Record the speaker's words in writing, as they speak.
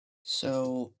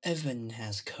So Evan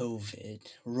has COVID.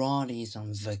 Roddy's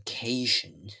on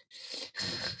vacation.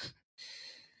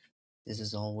 This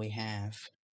is all we have.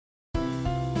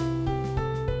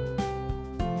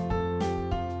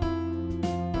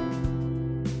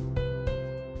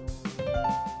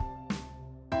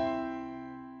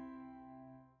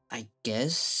 I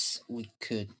guess we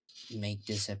could make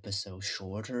this episode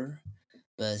shorter,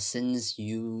 but since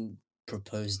you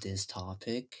proposed this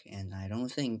topic, and I don't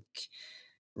think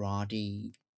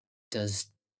Roddy does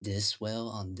this well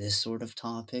on this sort of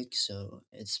topic, so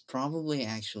it's probably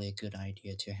actually a good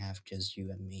idea to have just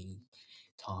you and me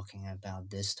talking about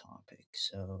this topic.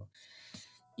 So,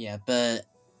 yeah, but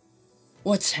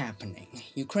what's happening?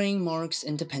 Ukraine marks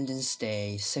Independence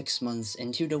Day 6 months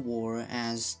into the war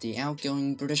as the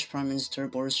outgoing British Prime Minister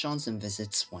Boris Johnson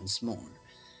visits once more.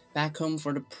 Back home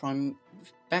for the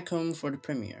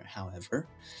premier, however,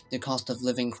 the cost of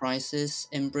living crisis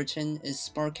in Britain is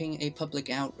sparking a public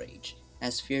outrage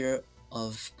as fear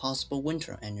of possible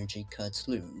winter energy cuts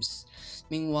looms.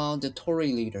 Meanwhile, the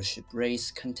Tory leadership race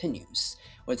continues.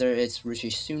 Whether it's Rishi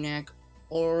Sunak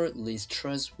or Liz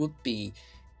Truss would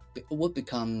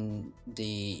become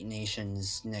the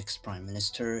nation's next prime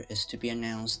minister is to be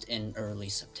announced in early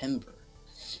September.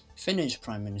 Finnish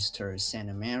Prime Minister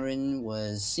Sanna Marin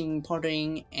was seen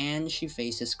partying and she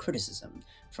faces criticism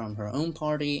from her own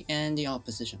party and the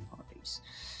opposition parties,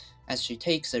 as she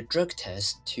takes a drug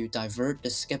test to divert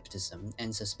the skepticism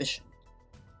and suspicion.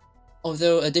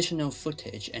 Although additional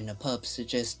footage in the pub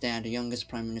suggests that the youngest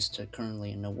prime minister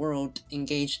currently in the world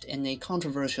engaged in a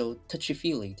controversial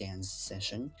touchy-feely dance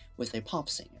session with a pop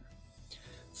singer.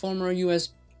 Former U.S.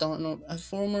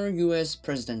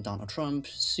 President Donald Trump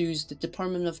sues the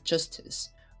Department of Justice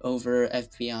over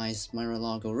FBI's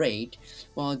Mar-a-Lago raid,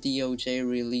 while DOJ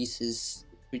releases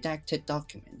redacted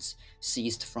documents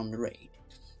seized from the raid.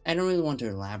 I don't really want to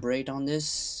elaborate on this,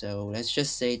 so let's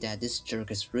just say that this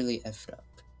jerk is really effed up.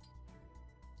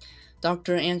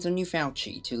 Dr. Anthony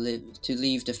Fauci to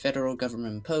leave the federal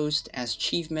government post as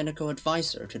chief medical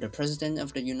advisor to the President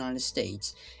of the United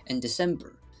States in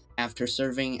December after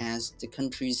serving as the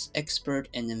country's expert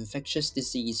in infectious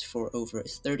disease for over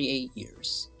 38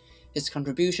 years. His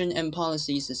contribution and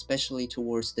policies, especially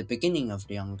towards the beginning of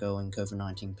the ongoing COVID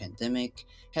 19 pandemic,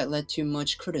 had led to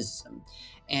much criticism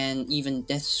and even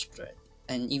death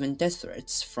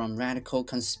threats from radical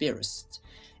conspiracists,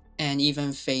 and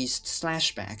even faced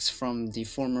slashbacks from the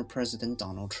former President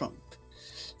Donald Trump.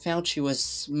 Fauci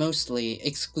was mostly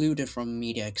excluded from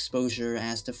media exposure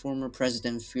as the former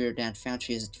president feared that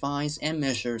Fauci's advice and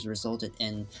measures resulted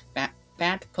in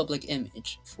bad public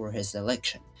image for his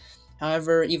election.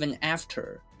 However, even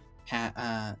after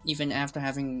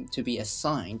having to be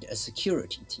assigned a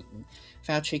security team,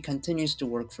 Fauci continues to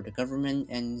work for the government,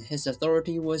 and his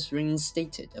authority was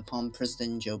reinstated upon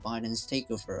President Joe Biden's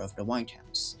takeover of the White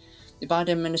House. The Biden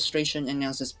administration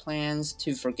announces plans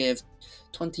to forgive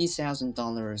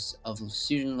 $20,000 of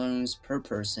student loans per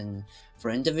person for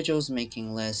individuals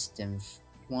making less than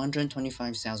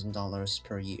 $125,000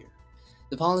 per year.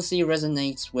 The policy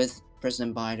resonates with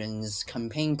President Biden's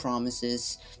campaign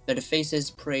promises, but it faces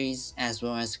praise as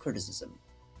well as criticism.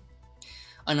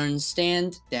 I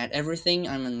understand that everything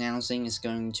I'm announcing is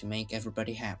going to make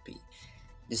everybody happy,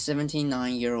 the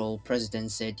 79-year-old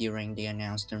president said during the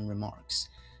announcement remarks.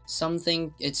 Some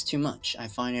think it's too much. I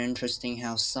find it interesting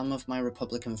how some of my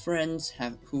Republican friends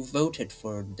who voted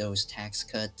for those tax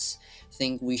cuts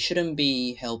think we shouldn't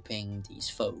be helping these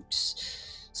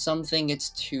folks. Some think it's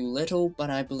too little, but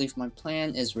I believe my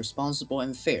plan is responsible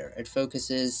and fair. It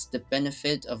focuses the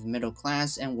benefit of middle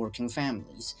class and working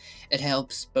families. It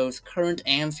helps both current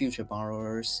and future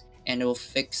borrowers, and it will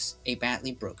fix a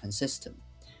badly broken system.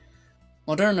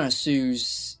 Moderna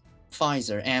sues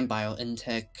Pfizer and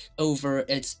BioNTech over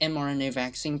its mRNA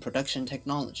vaccine production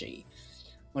technology.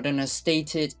 Moderna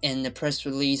stated in a press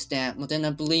release that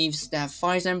Moderna believes that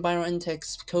Pfizer and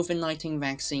BioNTech's COVID 19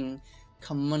 vaccine,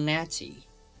 Comirnaty,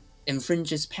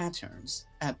 infringes patents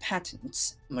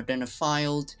Moderna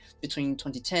filed between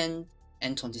 2010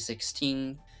 and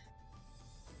 2016,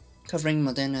 covering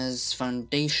Moderna's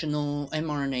foundational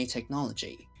mRNA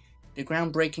technology. The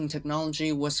groundbreaking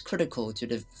technology was critical to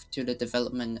the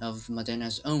development of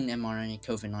Moderna's own mRNA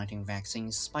COVID-19 vaccine,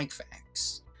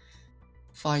 Spikevax.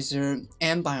 Pfizer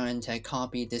and BioNTech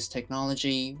copied this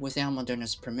technology without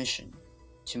Moderna's permission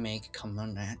to make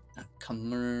Comirnaty.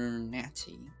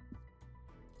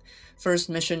 First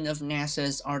mission of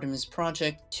NASA's Artemis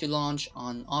project to launch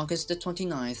on August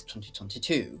 29,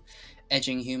 2022,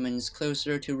 edging humans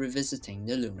closer to revisiting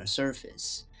the lunar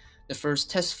surface. The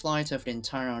first test flight of the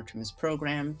entire Artemis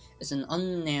program is an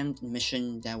unmanned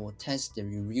mission that will test the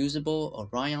reusable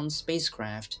Orion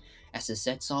spacecraft as it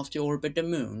sets off to orbit the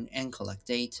moon and collect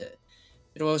data.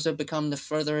 It will also become the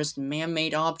furthest man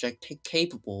made object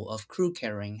capable of crew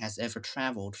carrying has ever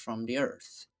traveled from the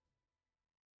Earth.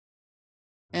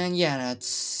 And yeah,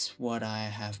 that's what I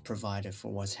have provided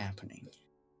for what's happening.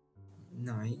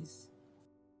 Nice.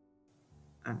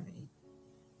 I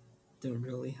don't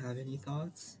really have any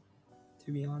thoughts,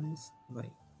 to be honest.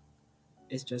 Like,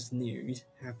 it's just news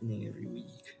happening every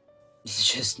week.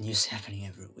 It's just news happening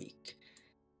every week.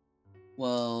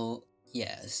 Well,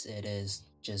 yes, it is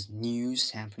just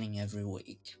news happening every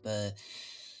week, but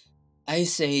I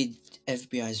say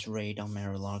FBI's raid on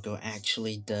Mar-a-Lago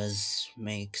actually does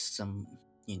make some,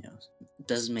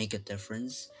 does make a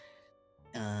difference.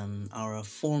 Our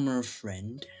former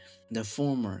friend, the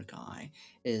former guy,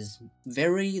 is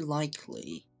very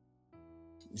likely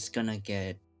is gonna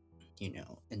get,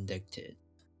 indicted,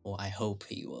 or I hope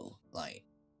he will. Like,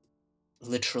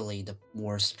 literally the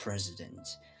worst president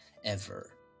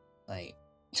ever, like,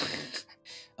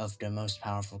 of the most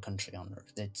powerful country on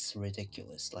earth. It's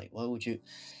ridiculous. Like, why would you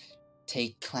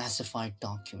take classified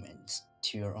documents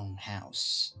to your own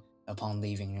house upon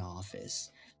leaving your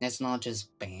office? That's not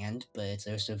just banned, but it's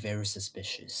also very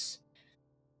suspicious.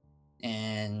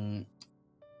 And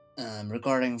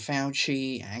regarding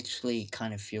Fauci, I actually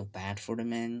kind of feel bad for the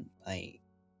man. Like,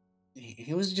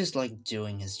 he was just like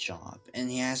doing his job, and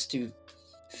he has to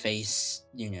face,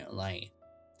 like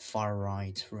far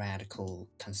right radical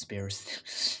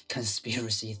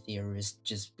conspiracy theorists.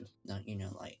 Just like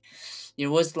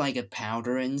there was like a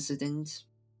powder incident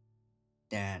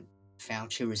that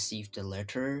Fauci received a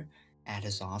letter at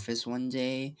his office one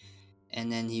day,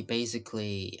 and then he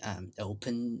basically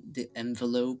opened the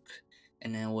envelope,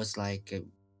 and it was like a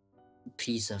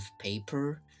piece of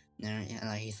paper. And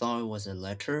like he thought it was a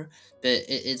letter, but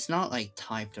it's not like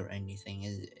typed or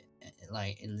anything.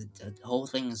 The whole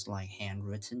thing is like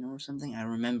handwritten or something. I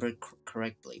remember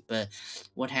correctly. But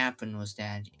what happened was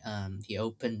that he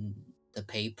opened the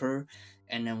paper,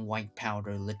 and then white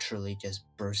powder literally just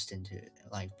burst into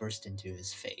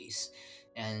his face,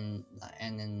 and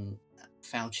then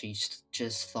Fauci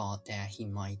just thought that he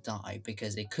might die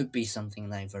because it could be something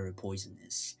like very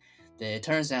poisonous. But it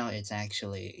turns out it's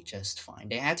actually just fine.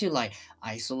 They had to like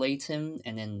isolate him,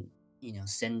 and then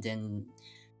send in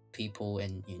people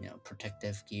in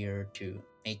protective gear to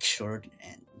make sure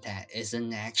and that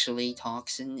isn't actually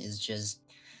toxin, is just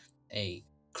a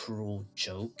cruel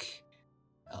joke,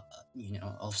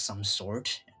 of some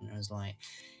sort. And I was like,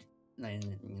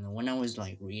 when I was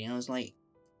like reading, I was like,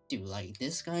 dude, like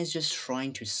this guy's just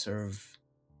trying to serve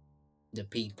the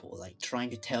people, like trying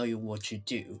to tell you what you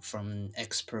do from an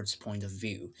expert's point of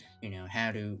view,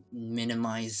 how to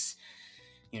minimize,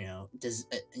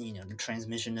 the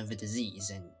transmission of a disease.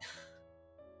 And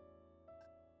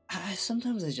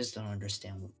sometimes I just don't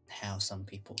understand how some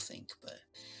people think. But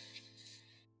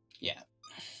yeah,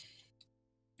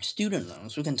 student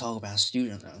loans, we can talk about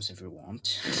student loans if we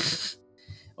want.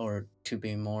 Or to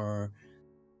be more,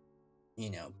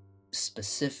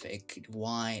 specific,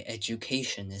 why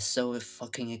education is so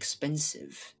fucking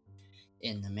expensive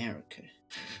in America.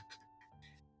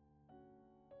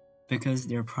 Because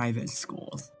they're private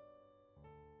schools.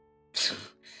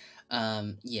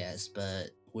 Yes,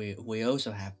 but we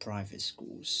also have private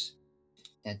schools.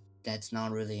 That's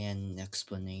not really an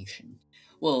explanation.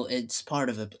 Well, it's part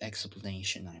of an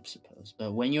explanation, I suppose.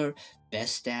 But when you're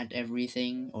best at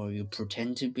everything, or you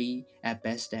pretend to be at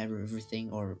best at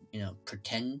everything, or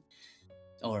pretend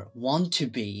or want to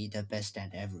be the best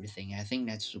at everything, I think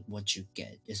that's what you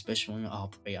get, especially when you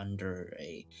operate under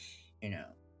a, you know,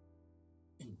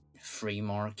 free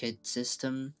market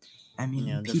system. I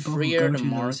mean, The people who freer go the to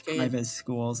those market, private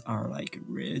schools are like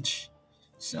rich,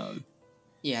 so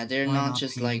yeah, they're why not not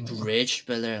just pay like more? rich,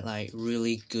 but they're like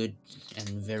really good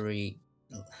and very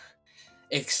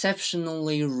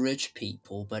exceptionally rich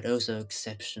people, but also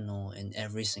exceptional in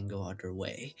every single other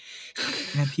way.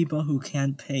 And people who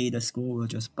can't pay, the school will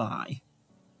just buy.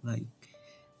 Like,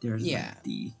 there's Yeah, like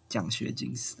the 奖学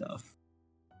金 stuff.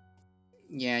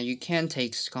 yeah, you can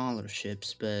take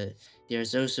scholarships, but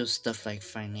there's also stuff like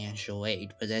financial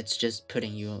aid, but that's just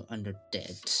putting you under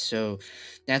debt. So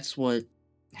that's what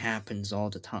happens all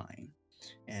the time.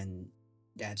 And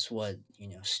that's what,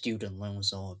 student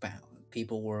loans all about.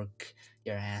 People work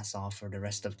their ass off for the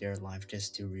rest of their life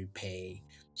just to repay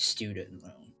student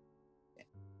loan.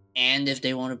 And if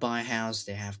they want to buy a house,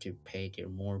 they have to pay their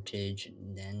mortgage,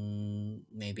 and then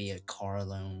maybe a car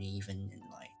loan even, and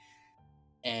like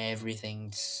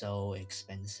everything's so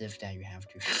expensive that you have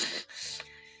to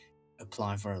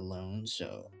apply for a loan.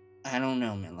 So I don't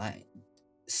know, man. Like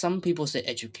some people say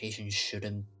education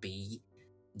shouldn't be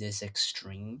this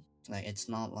extreme. Like it's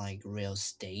not like real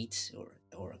estate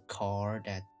or a car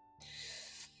that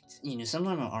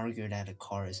sometimes I argue that a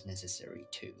car is necessary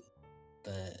too,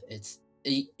 but it's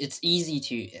easy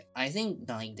to. I think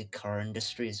like the car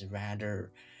industry is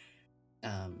rather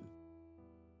um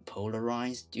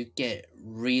polarized. You get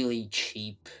really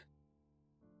cheap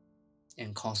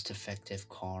and cost-effective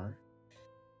car,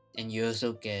 and you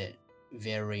also get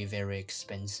very very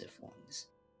expensive ones.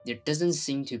 There doesn't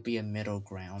seem to be a middle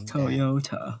ground that.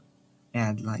 Toyota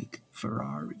and like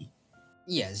Ferrari.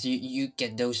 Yes, you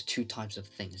get those two types of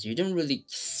things. You don't really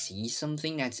see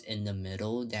something that's in the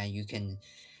middle that you can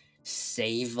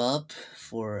save up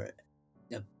for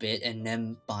a bit and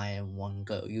then buy in one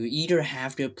go. You either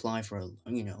have to apply for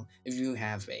if you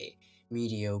have a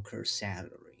mediocre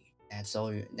salary, that's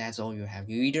all you have.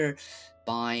 You either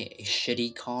buy a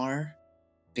shitty car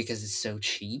because it's so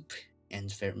cheap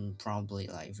and probably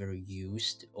like very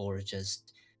used or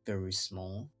just very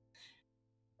small,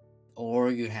 or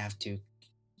you have to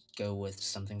go with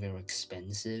something very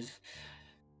expensive.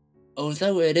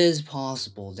 Although it is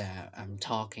possible that I'm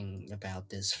talking about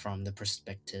this from the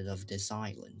perspective of this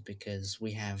island because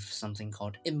we have something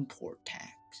called import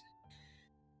tax.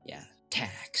 Yeah,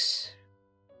 tax.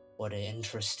 What an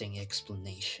interesting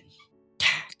explanation.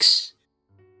 Tax.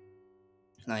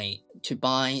 Like to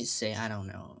buy, say, I don't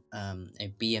know, a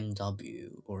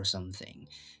BMW or something,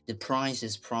 the price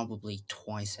is probably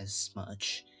twice as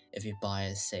much if you buy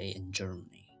it, say, in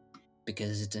Germany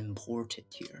because it's imported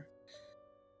here.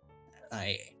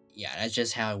 Yeah, that's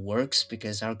just how it works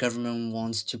because our government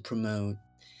wants to promote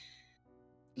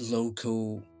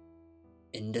local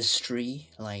industry.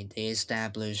 Like they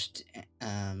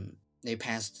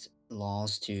passed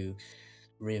laws to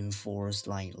reinforce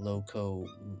like local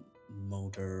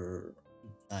motor,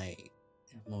 like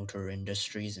motor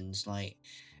industries, and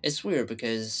it's weird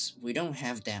because we don't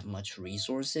have that much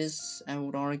resources, I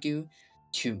would argue,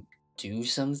 to do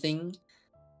something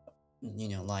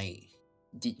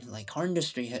like car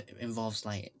industry involves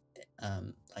like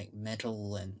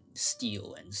metal and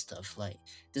steel and stuff. Like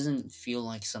doesn't feel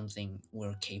like something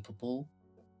we're capable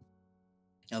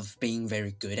of being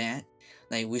very good at.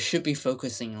 Like we should be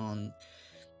focusing on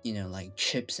like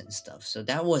chips and stuff. So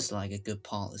that was like a good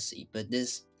policy, but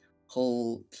this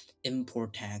whole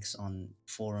import tax on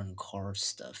foreign car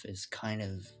stuff is kind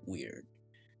of weird.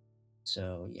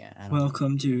 So yeah, I don't know.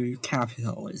 Welcome to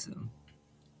capitalism.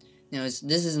 No,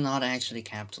 this is not actually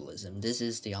capitalism. This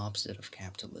is the opposite of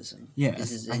capitalism. This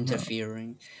Yes, is I know.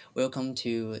 interfering. Welcome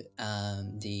to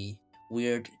the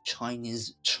weird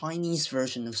Chinese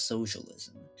version of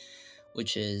socialism,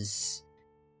 which is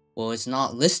it's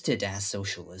not listed as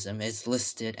socialism. It's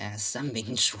listed as 三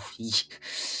民主义,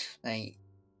 like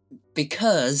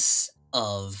because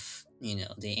of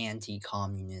the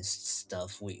anti-communist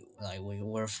stuff. We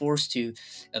were forced to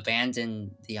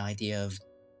abandon the idea of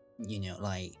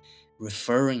like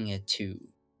referring it to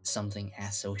something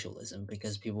as socialism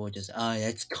because people were just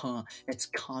that's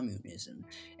communism.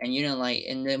 And like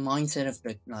in the mindset of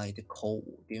the cold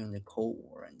war, during the Cold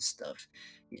War and stuff,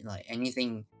 like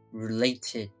anything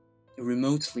related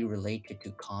remotely related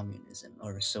to communism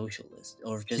or socialist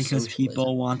or just Because people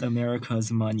socialism. want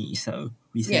America's money, so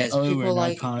we say, Yes, oh, we're people not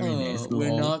like, oh, communist, we're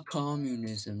lol. not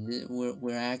communism.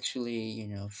 We're actually,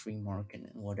 free market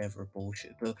and whatever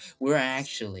bullshit. But we're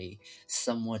actually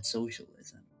somewhat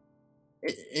socialism.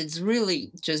 It's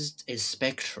really just a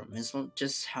spectrum. It's not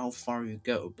just how far you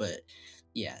go. But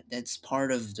yeah, that's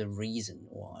part of the reason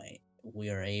why we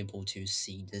are able to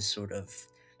see this sort of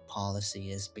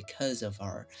policy is because of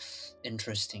our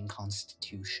interesting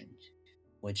constitution,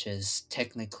 which is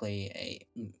technically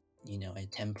a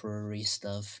temporary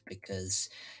stuff because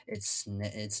it's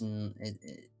ne- it's n-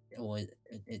 it, wa-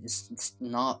 it's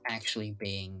not actually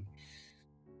being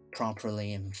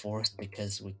properly enforced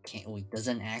because we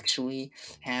doesn't actually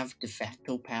have de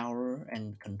facto power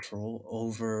and control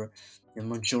over the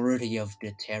majority of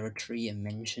the territory it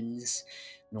mentions,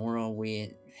 nor are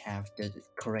we have the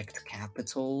correct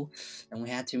capital, and we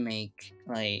had to make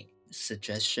like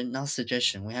not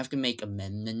suggestion, we have to make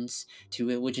amendments to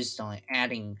it, which is like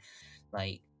adding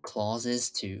like clauses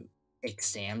to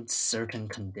exempt certain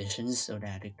conditions so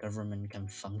that the government can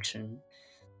function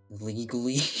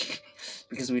legally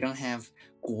because we don't have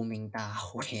国民大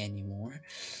会 anymore,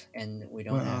 and we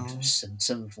don't have Well, 省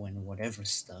政府 and whatever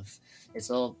stuff. It's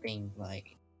all being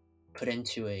like put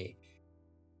into a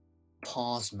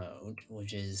pause mode,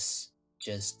 which is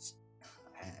just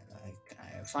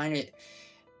I find it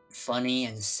funny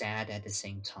and sad at the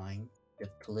same time the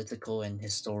political and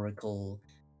historical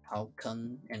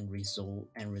outcome and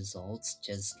results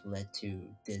just led to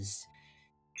this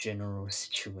general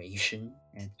situation,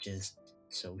 and just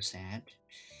so sad.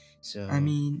 I So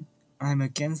mean, I'm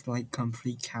against like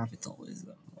complete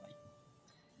capitalism.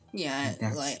 yeah,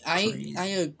 That's like I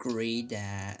crazy. agree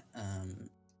that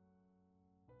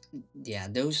yeah,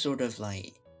 those sort of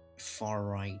like far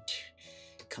right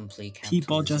complete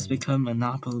People just capitalism. become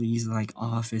monopolies like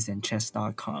Office and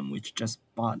Chess.com, which just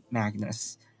bought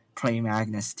Play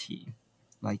Magnus team.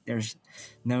 Like there's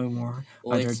no more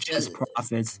Well, other it's chess just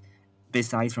profits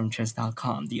besides from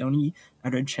Chess.com. The only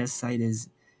other chess site is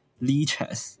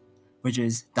Lichess, which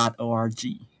is .org,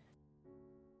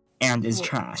 and is well,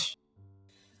 trash.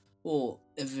 well,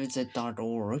 if it's a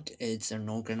 .org, it's an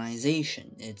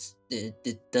organization.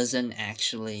 It doesn't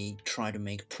actually try to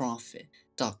make profit.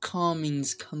 .com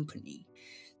means company.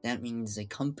 That means a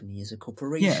company is a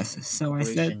corporation. Yes, so I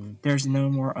said Corporation there's no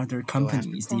more other go after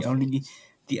companies. profits.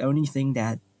 The only thing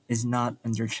that is not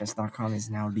under chess.com is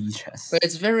now But Lichess.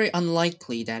 it's very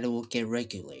unlikely that it will get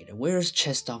regulated. Where is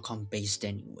chess.com based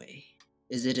anyway?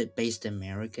 Is it based in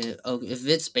America? Oh, if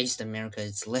it's based in America,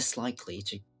 it's less likely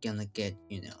to gonna get,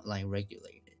 like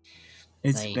regulated.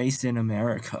 It's Like, based in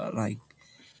America. Like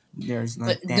there's but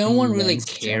like no Danny one really Lynch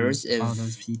and cares all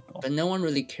those if people. but no one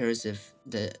really cares if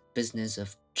the business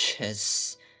of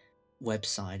chess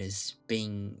website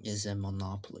is a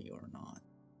monopoly or not.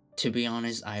 To be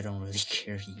honest, I don't really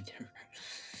care either.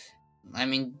 I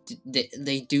mean,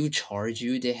 they do charge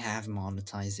you. They have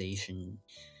monetization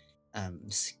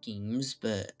schemes,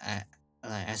 but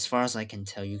as far as I can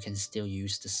tell, you can still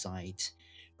use the site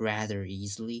rather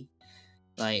easily.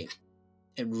 Like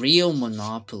a real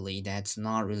monopoly that's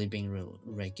not really being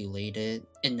regulated.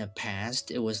 In the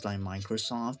past, it was like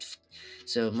Microsoft.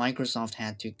 So Microsoft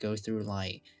had to go through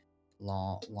like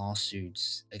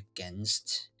lawsuits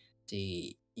against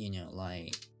the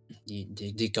like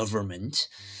the government,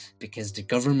 because the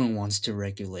government wants to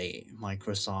regulate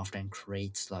Microsoft and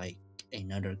creates like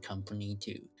another company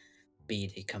to be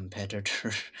the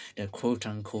competitor, the quote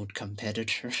unquote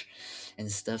competitor,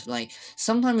 and stuff. Like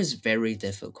sometimes it's very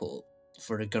difficult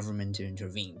for the government to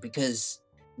intervene, because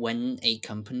when a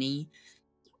company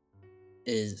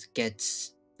is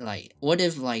gets like, what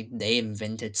if like they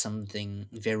invented something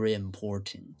very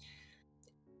important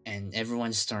and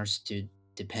everyone starts to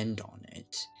depend on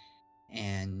it,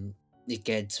 and it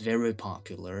gets very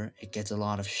popular, it gets a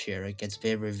lot of share, it gets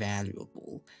very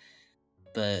valuable.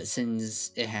 But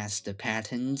since it has the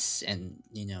patents and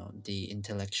the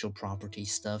intellectual property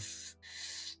stuff,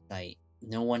 like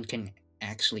no one can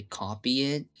actually copy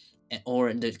it,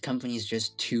 or the company is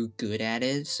just too good at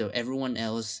it, so everyone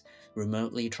else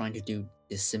remotely trying to do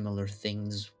the similar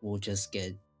things will just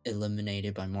get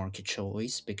eliminated by market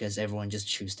choice, because everyone just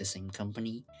choose the same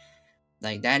company.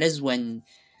 Like that is when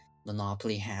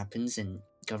monopoly happens, and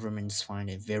governments find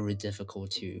it very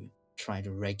difficult to try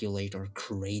to regulate or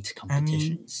create I mean,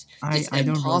 competitions. I It's I don't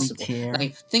really impossible. care.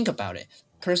 Like, think about it.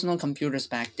 Personal computers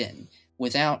back then,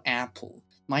 without Apple,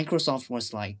 Microsoft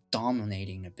was like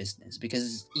dominating the business,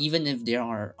 because even if there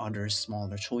are other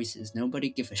smaller choices, nobody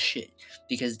give a shit,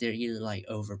 because they're either like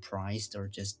overpriced or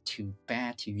just too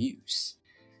bad to use.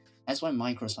 That's why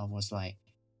Microsoft was like,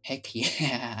 heck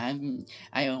yeah,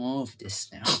 I own all of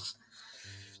this now.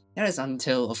 That is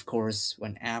until, of course,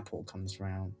 when Apple comes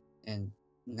around. And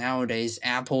nowadays,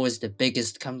 Apple is the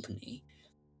biggest company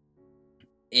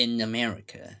in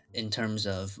America in terms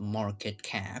of market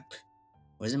cap.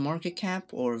 Was it market cap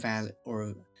or value,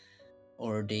 or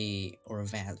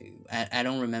value? I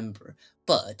don't remember.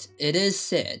 But it is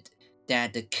said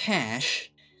that the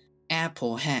cash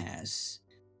Apple has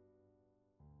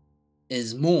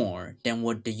is more than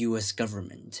what the US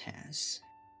government has.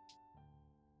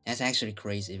 That's actually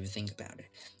crazy if you think about it.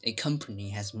 A company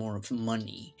has more of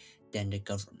money than the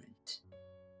government.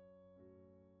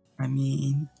 I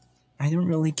mean, I don't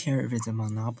really care if it's a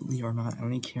monopoly or not. I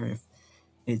only care if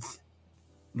it's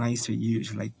nice to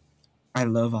use. Like I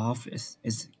love Office.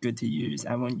 It's good to use.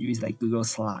 I won't use like Google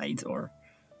Slides or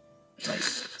like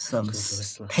some Google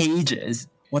Slide. pages.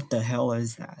 What the hell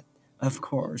is that? Of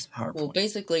course, Well, PowerPoint.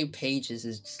 basically, Pages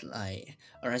is like,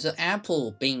 alright. So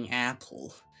Apple, being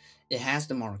Apple, it has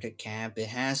the market cap, it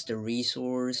has the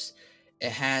resource,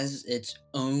 it has its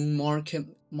own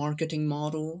marketing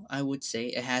model. I would say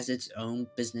it has its own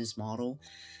business model.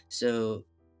 So,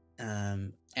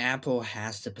 Apple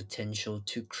has the potential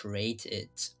to create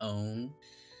its own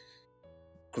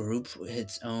group,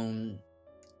 its own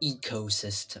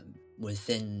ecosystem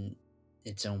within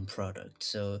its own product.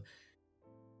 So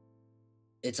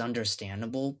it's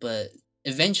understandable, but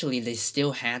eventually they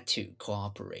still had to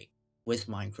cooperate with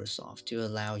Microsoft to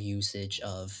allow usage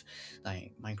of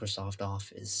like Microsoft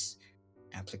Office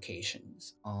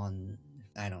applications on,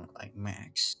 I don't know, like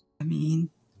Macs. I mean,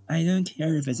 I don't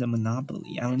care if it's a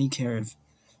monopoly. I only care if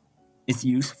it's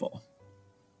useful.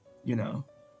 You know,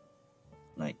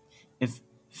 like if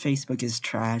Facebook is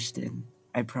trash, then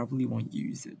I probably won't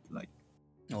use it. Like,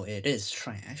 Oh, it is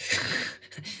trash.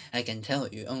 I can tell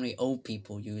you, only old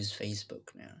people use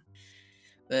Facebook now.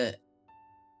 But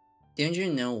don't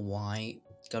you know why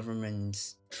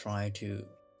governments try to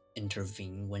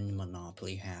intervene when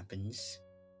monopoly happens?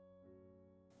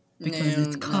 because it's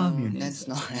No, that's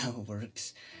communism. not how it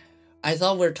works. I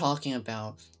thought we are talking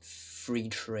about free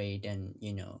trade and,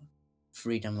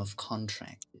 freedom of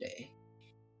contract today.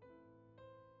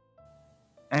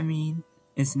 I mean,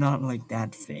 it's not like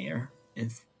that fair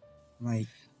if like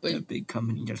But the big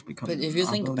company just becomes but a if you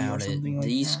think monopoly or about something it, like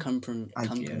these that. I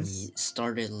companies guess.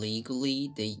 started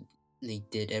legally. They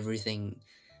did everything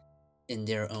in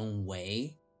their own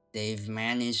way. They've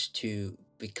managed to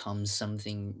become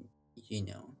something,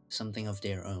 something of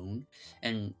their own.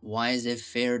 And why is it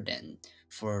fair then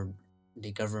for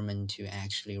the government to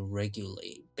actually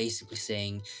regulate, basically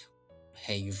saying,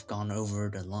 hey, you've gone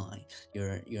over the line.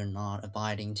 You're not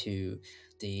abiding to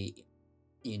the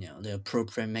the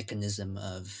appropriate mechanism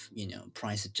of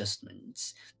price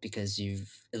adjustments because you've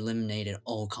eliminated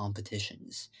all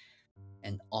competitions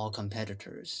and all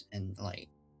competitors. And like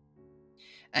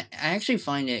I actually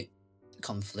find it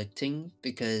conflicting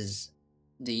because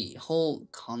the whole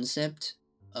concept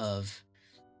of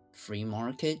free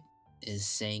market is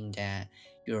saying that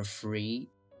you're free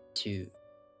to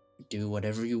do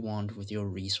whatever you want with your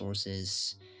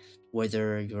resources,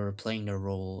 whether you're playing the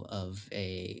role of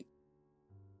a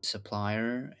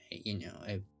supplier,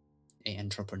 a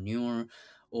entrepreneur,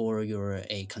 or you're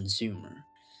a consumer.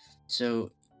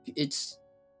 So it's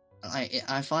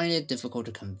I find it difficult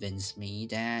to convince me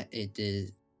that it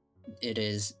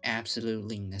is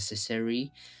absolutely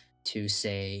necessary to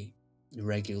say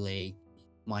regulate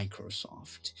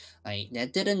Microsoft. Like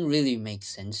that didn't really make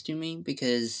sense to me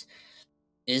because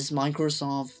is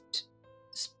Microsoft's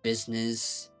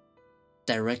business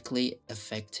directly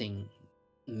affecting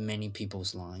many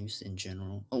people's lives in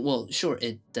general? Well, sure,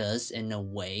 it does in a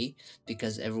way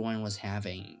because everyone was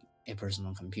having a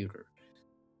personal computer.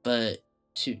 But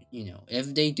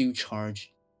if they do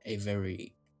charge a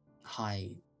very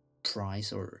high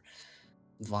price or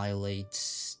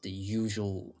violates the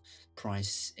usual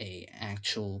price a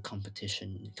actual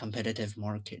competitive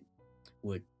market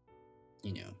would,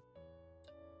 you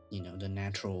know, the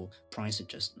natural price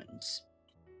adjustments,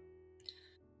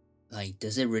 like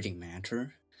does it really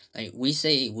matter? Like we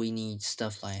say we need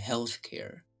stuff like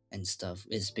healthcare and stuff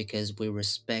is because we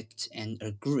respect and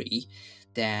agree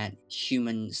that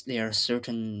humans there are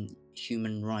certain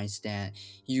human rights that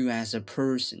you as a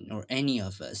person or any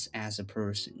of us as a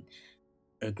person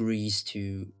agrees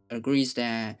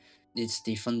that it's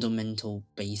the fundamental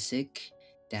basic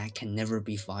that can never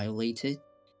be violated.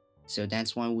 So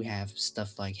that's why we have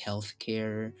stuff like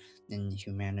healthcare and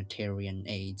humanitarian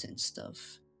aids and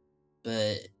stuff.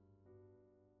 But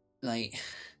like,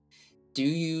 do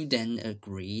you then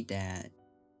agree that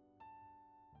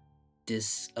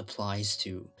this applies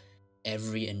to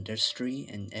every industry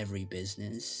and every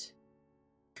business?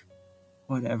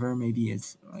 Whatever, maybe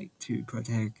it's like to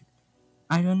protect.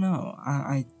 I don't know.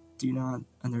 I do not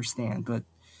understand, but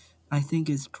I think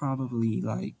it's probably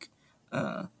like,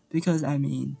 because I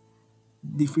mean,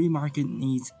 the free market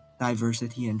needs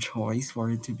diversity and choice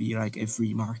for it to be like a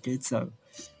free market. So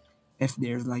if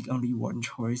there's like only one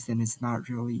choice, then it's not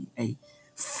really a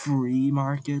free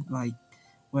market. Like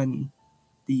when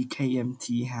the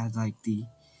KMT had like the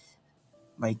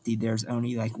there's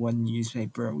only like one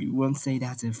newspaper, we won't say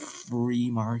that's a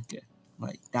free market.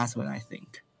 Like that's what I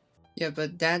think. Yeah,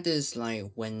 but that is like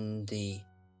when the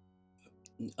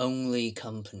only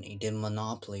company, the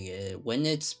monopoly, when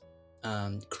it's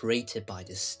created by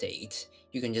the state,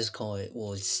 you can just call it,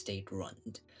 well, it's state run.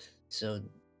 So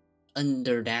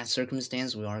under that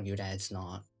circumstance, we argue that it's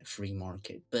not a free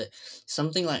market. But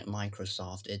something like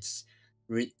Microsoft, it's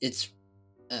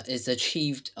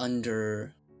achieved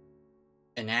under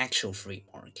an actual free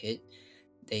market.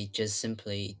 They just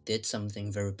simply did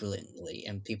something very brilliantly,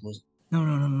 and people. No,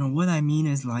 no, no, no. What I mean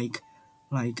is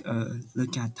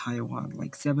look at Taiwan.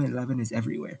 Like 7-Eleven is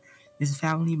everywhere. Is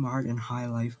Family Mart and High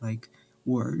Life like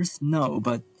worse? No,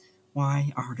 but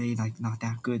why are they like not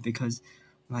that good? Because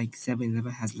like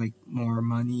 7-Eleven has like more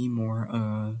money,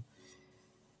 more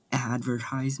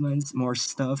advertisements, more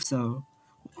stuff. So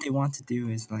what they want to do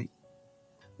is like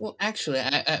Well, actually,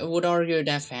 I would argue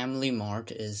that Family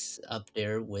Mart is up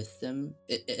there with them.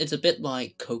 It's a bit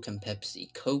like Coke and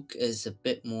Pepsi. Coke is a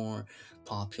bit more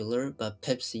popular, but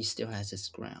Pepsi still has its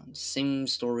ground. Same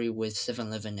story with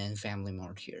 7-Eleven and Family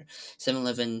Mart here.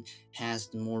 7-Eleven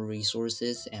has more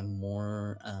resources and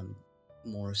more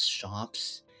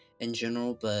shops in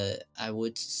general, but I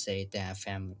would say that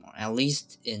Family Mart, at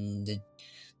least in the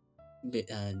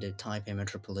Taipei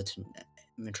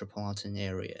metropolitan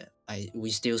area,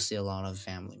 we still see a lot of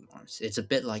Family Marts. It's a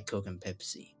bit like Coke and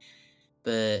Pepsi,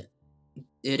 but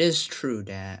it is true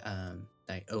that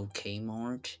like OK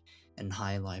Mart and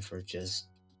High Life are just,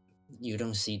 you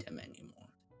don't see them anymore.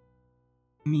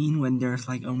 I mean, when there's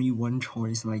like only one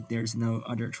choice, like there's no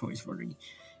other choice for the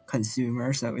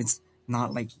consumer, so it's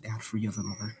not like that free of a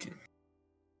market.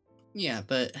 Yeah,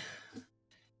 but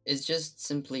it's just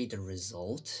simply the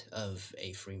result of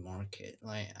a free market.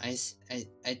 Like I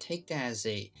take that as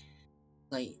a,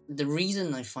 like, the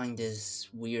reason I find this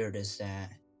weird is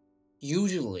that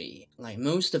usually, like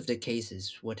most of the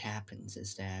cases, what happens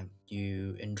is that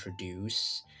you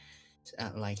introduce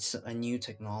a new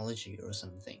technology or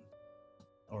something,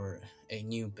 or a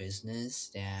new business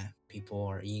that people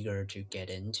are eager to get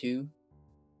into,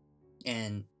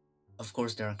 and of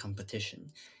course there are competition,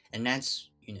 and that's,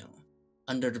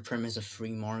 under the premise of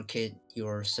free market,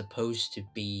 you're supposed to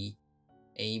be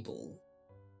able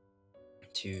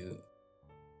to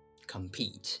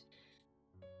compete.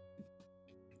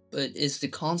 But it's the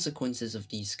consequences of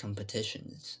these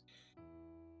competitions,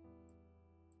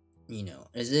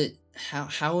 is it,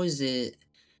 how is it,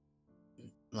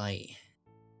 like,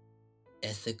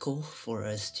 ethical for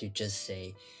us to just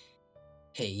say,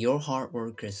 hey, your hard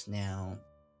work is now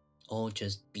all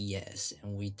just BS,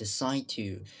 and we decide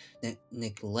to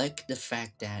neglect the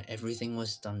fact that everything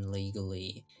was done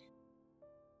legally,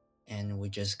 and we're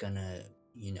just gonna,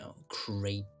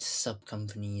 create sub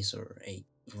companies or a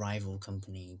rival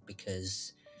company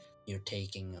because you're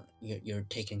taking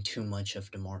too much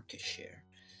of the market share.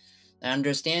 I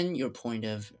understand your point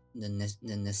of the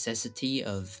necessity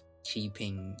of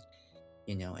keeping,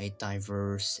 a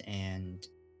diverse and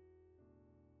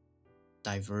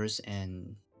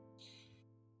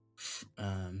f-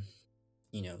 um,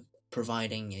 you know,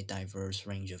 providing a diverse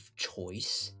range of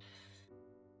choice,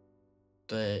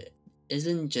 but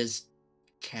isn't just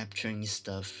capturing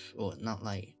stuff, or not,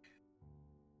 like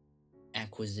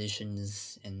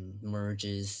acquisitions and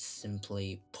merges,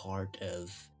 simply part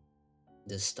of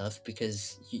the stuff?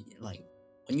 Because like,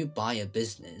 when you buy a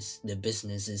business, the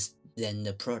business is then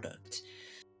the product.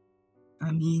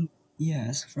 I mean,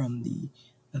 yes, from the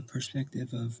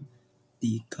perspective of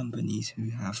the companies who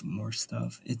have more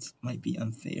stuff, it might be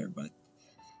unfair, but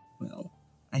well,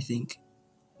 I think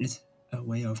it's a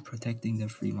way of protecting the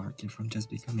free market from just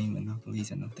becoming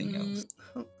monopolies and nothing else.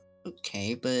 Mm,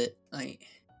 okay, but I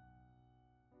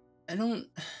don't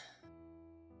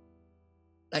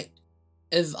like,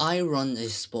 if I run a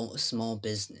small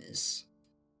business.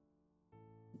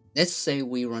 Let's say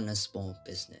we run a small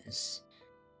business.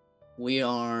 We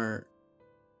are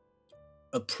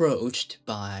approached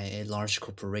by a large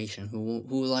corporation who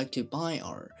would like to buy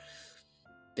our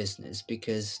business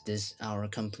because this our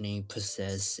company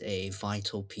possess a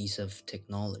vital piece of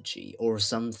technology or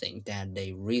something that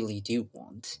they really do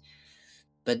want.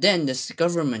 But then this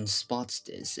government spots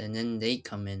this, and then they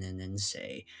come in and then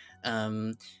say,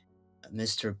 um,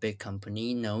 Mr. Big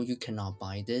Company, no, you cannot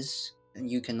buy this. And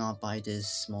you cannot buy this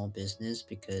small business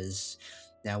because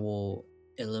that will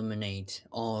eliminate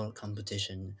all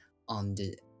competition on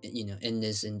the, in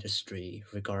this industry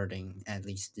regarding at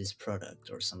least this product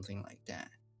or something like that.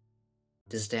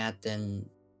 Does that then,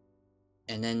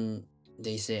 and then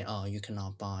they say, oh, you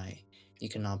cannot buy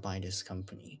this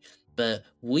company. But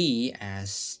we,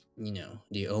 as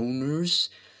the owners,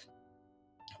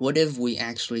 what if we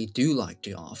actually do like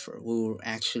the offer? We will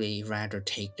actually rather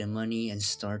take the money and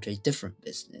start a different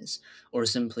business, or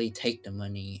simply take the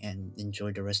money and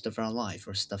enjoy the rest of our life,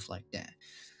 or stuff like that.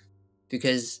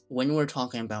 Because when we're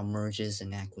talking about mergers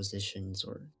and acquisitions,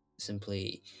 or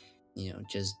simply,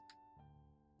 just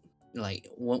like,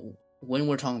 when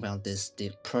we're talking about this,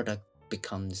 the product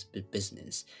becomes the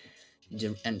business.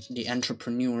 And the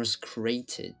entrepreneurs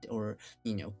created, or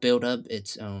build up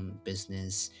its own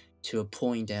business to a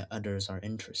point that others are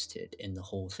interested in the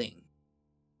whole thing.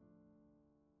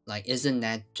 Like, isn't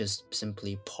that just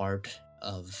simply part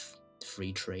of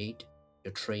free trade?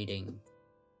 You're trading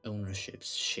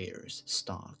ownerships, shares,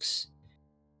 stocks.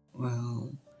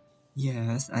 Well,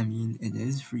 yes, I mean it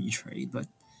is free trade, but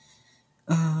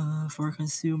for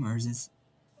consumers, it's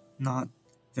not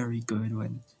very good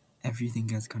when everything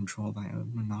gets controlled by a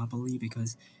monopoly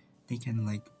because they can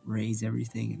like raise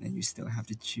everything and then you still have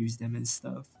to choose them and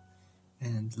stuff.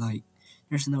 And like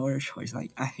there's no other choice.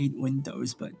 Like I hate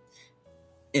Windows, but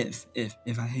if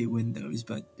I hate Windows,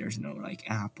 but there's no like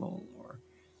Apple or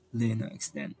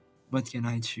Linux, then what can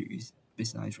I choose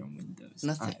besides from Windows?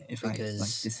 Nothing, If I like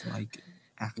because dislike it,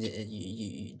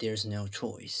 actually. there's no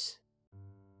choice.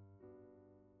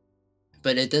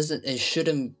 But it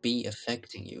shouldn't be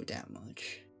affecting you that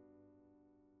much.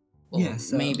 Yeah, Well,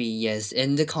 so maybe yes,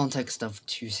 in the context of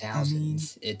I mean,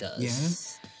 2000s, it does.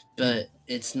 yes, it But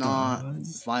it's not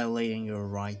does. violating your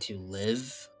right to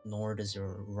live, nor does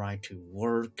your right to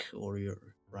work or your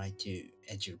right to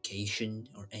education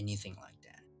or anything like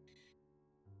that.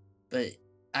 But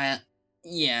I,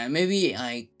 yeah, maybe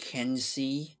I can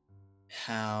see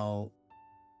how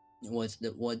what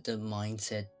the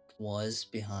mindset was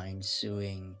behind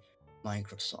suing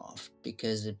Microsoft,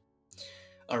 because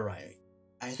all right,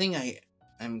 I think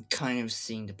I'm kind of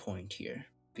seeing the point here,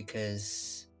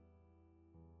 because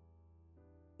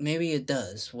maybe it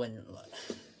does when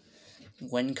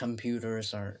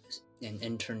computers are and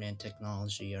internet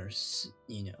technology are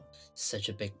such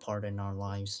a big part in our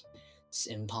lives. It's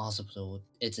impossible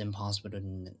to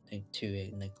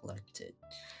neglect it.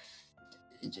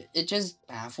 It just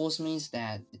baffles me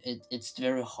that it's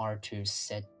very hard to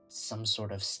set some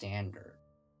sort of standard.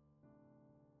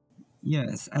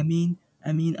 Yes, I'm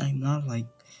not like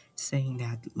saying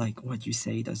that like what you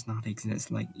say does not exist.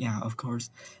 Like, yeah, of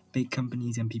course, big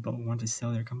companies and people who want to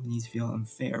sell their companies feel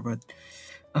unfair, but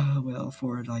well,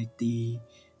 for like the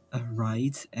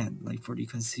rights and like for the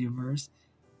consumers,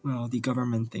 well, the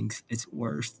government thinks it's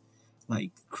worth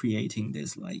like creating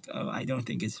this like, oh, I don't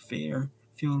think it's fair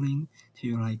feeling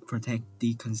to like protect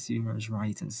the consumers'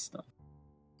 rights and stuff.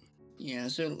 Yeah,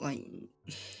 so like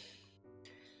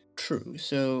true.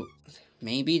 So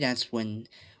maybe that's when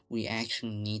we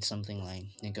actually need something like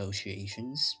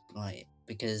negotiations, like,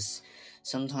 because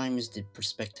sometimes the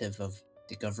perspective of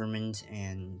the government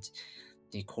and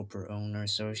the corporate owner,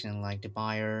 so like the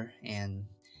buyer and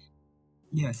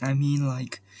Yes, I mean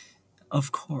like,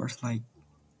 of course, like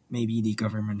maybe the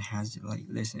government has to like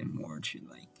listen more to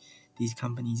like these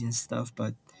companies and stuff,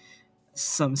 but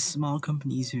some small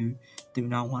companies who do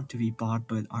not want to be bought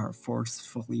but are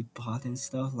forcefully bought and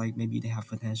stuff, like maybe they have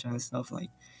potential and stuff, like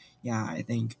yeah, I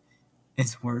think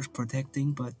it's worth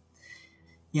protecting, but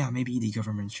yeah, maybe the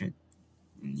government should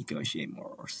negotiate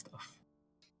more or stuff.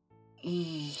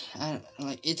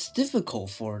 like it's difficult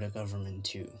for the government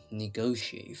to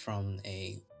negotiate from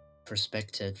a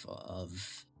perspective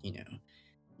of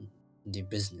the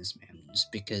businessman,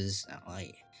 just because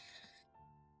like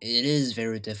it is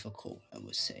very difficult, I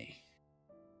would say.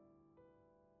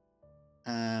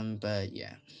 But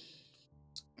yeah,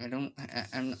 I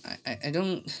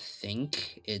don't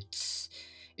think it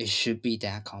should be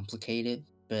that complicated,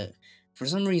 but for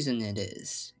some reason it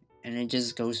is, and it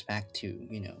just goes back to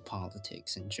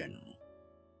politics in general.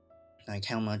 Like,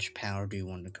 how much power do you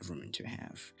want the government to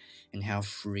have, and how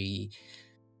free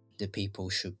the people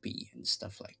should be, and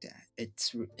stuff like that.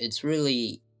 It's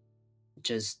really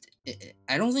just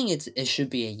I don't think it should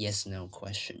be a yes no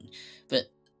question, but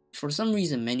for some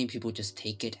reason many people just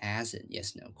take it as a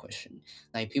yes no question.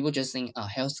 Like, people just think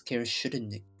healthcare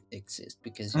shouldn't exist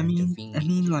because I you're mean, I intervening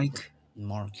mean, the like,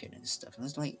 market and stuff, and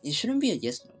it's like it shouldn't be a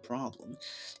yes no problem.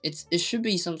 It should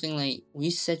be something like we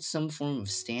set some form of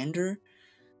standard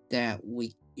that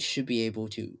we should be able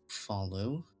to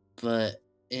follow, but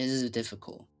it is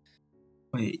difficult.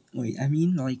 wait. I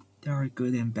mean, like, there are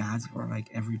good and bads for like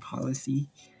every policy,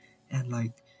 and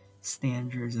like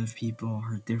standards of people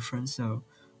are different. So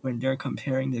when they're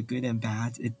comparing the good and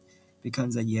bad, it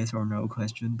becomes a yes or no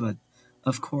question. But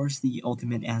of course, the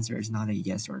ultimate answer is not a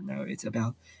yes or no. It's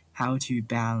about how to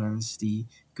balance the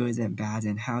good and bad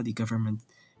and how the government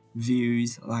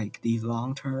views like the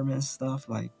long term and stuff.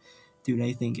 Like, do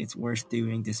they think it's worth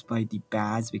doing despite the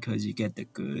bads because you get the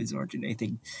goods, or do they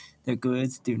think the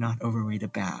goods do not overweigh the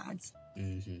bads?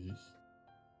 hmm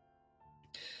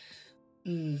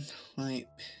like,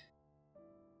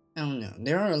 I don't know.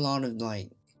 There are a lot of like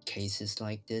cases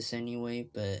like this anyway,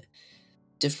 but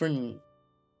different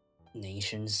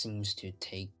nations seems to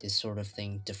take this sort of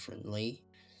thing differently,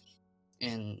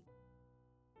 and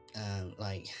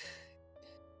like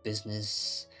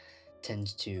business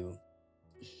tends to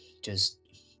just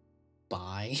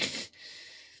buy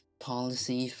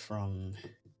policy from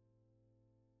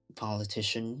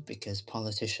politician, because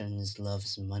politicians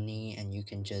loves money, and you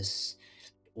can just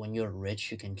when you're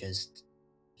rich you can just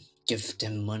give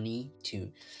them money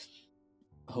to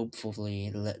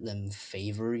hopefully let them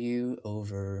favor you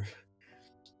over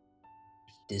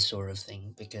this sort of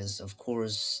thing, because of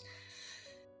course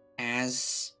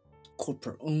as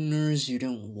corporate owners, you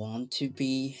don't want to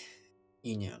be,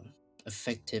 you know,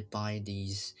 affected by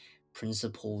these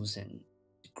principles and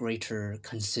greater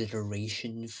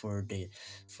consideration for the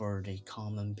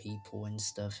common people and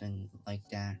stuff and like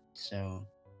that. So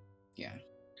yeah.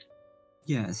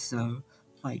 Yeah, so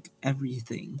like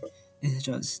everything is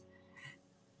just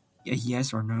a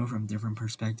yes or no from different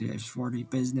perspectives. For the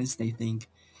business, they think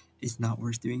it's not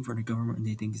worth doing. For the government,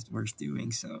 they think it's worth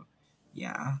doing. So,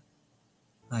 yeah,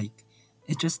 like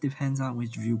it just depends on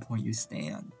which viewpoint you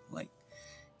stand. Like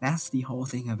that's the whole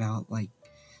thing about like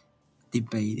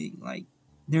debating. Like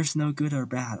there's no good or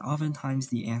bad. Oftentimes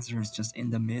the answer is just in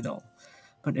the middle,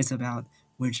 but it's about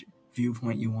which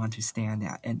viewpoint you want to stand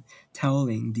at and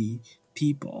telling the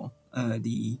people,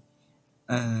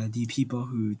 the people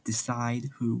who decide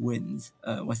who wins.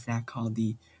 What's that called?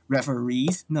 The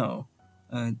referees? No,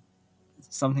 uh,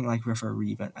 something like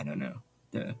referee, but I don't know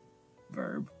the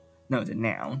verb. No, the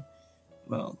noun.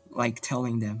 Well, like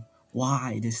telling them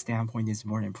why this standpoint is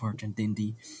more important than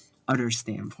the other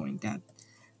standpoint that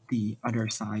the other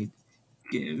side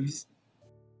gives.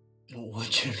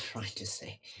 What you're trying to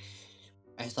say?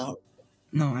 I thought.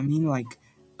 No, I mean like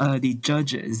the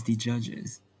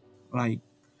judges, like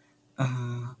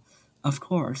uh, of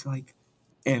course, like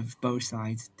if both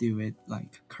sides do it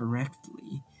like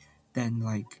correctly, then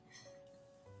like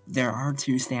there are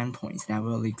two standpoints that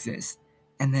will exist,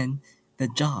 and then the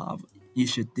job you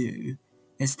should do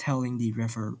is telling the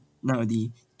no,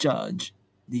 the judge,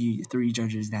 the three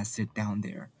judges that sit down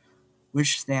there,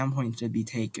 which standpoint should be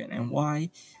taken and why.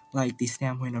 Like the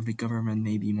standpoint of the government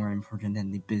may be more important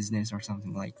than the business or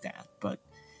something like that. But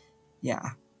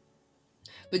yeah,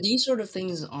 But these sort of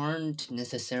things aren't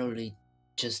necessarily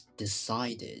just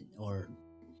decided or,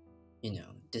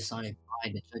 decided by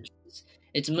the judges.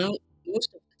 It's most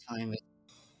of the time.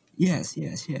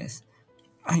 yes.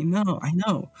 I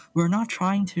know. We're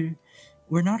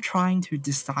not trying to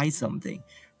decide something.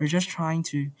 We're just trying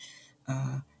to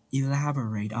uh,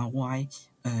 elaborate on why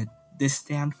uh, this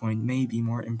standpoint may be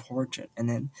more important. And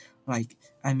then, like,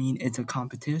 I mean, it's a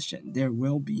competition. There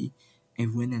will be a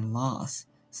win and loss.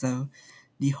 So,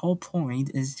 the whole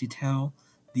point is to tell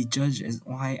the judges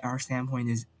why our standpoint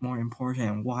is more important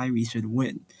and why we should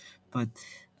win. But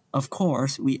of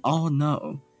course, we all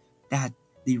know that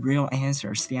the real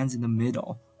answer stands in the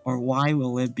middle, or why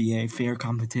will it be a fair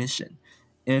competition?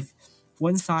 If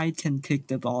one side can kick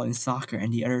the ball in soccer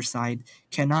and the other side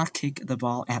cannot kick the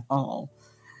ball at all,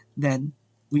 then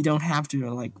we don't have to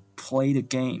like play the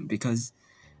game because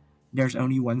there's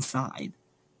only one side.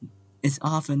 It's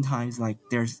oftentimes like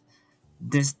there's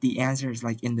this the answer is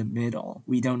like in the middle.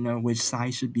 We don't know which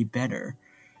side should be better.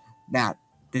 That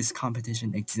this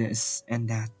competition exists and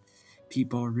that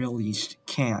people really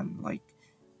can like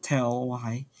tell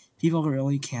why people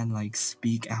really can like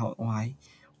speak out why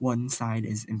one side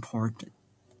is important.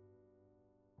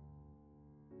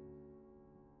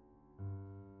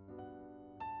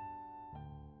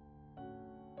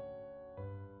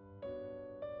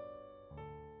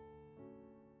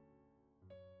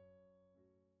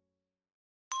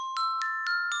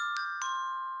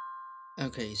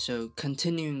 Okay, so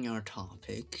continuing our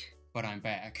topic. But I'm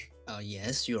back.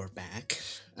 Yes, you're back.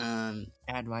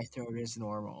 And my throat is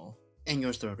normal. And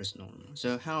your throat is normal.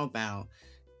 So how about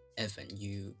Evan?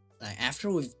 You like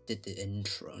after we did the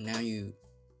intro, now you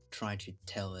try to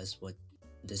tell us what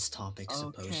this topic's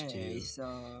supposed Okay,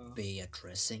 to be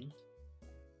addressing.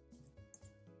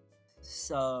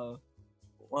 so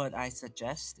what I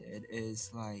suggested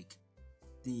is like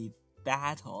the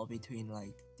battle between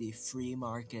like the free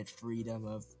market freedom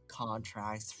of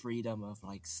contracts, freedom of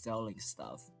like selling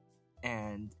stuff,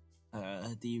 and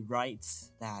the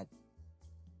rights that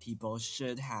people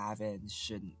should have and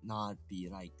should not be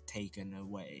like taken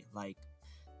away. Like,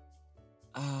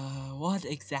 what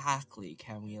exactly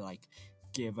can we like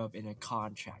give up in a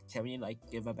contract? Can we like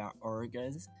give up our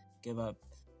organs, give up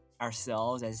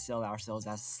ourselves, and sell ourselves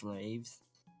as slaves?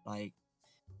 Like,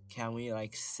 can we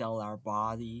like sell our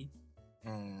body?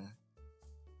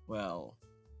 Well,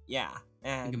 yeah.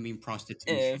 And I mean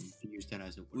prostitution. if You use that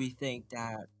as a word. we think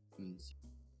that Means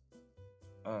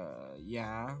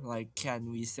yeah, like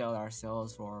can we sell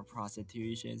ourselves for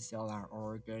prostitution, sell our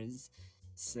organs,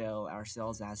 sell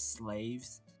ourselves as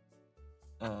slaves?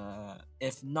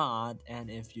 If not, and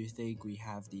if you think we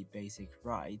have the basic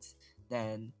rights,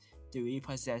 then do we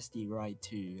possess the right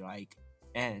to like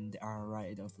end our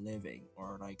right of living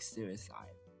or like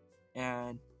suicide?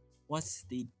 And what's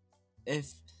the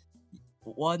if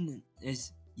one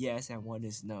is yes and one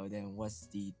is no, then what's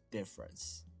the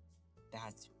difference?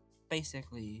 That's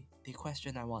basically the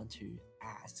question I want to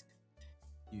ask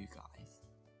you guys.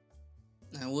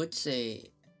 I would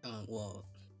say, well,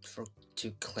 for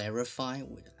to clarify,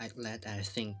 I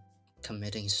think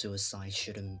committing suicide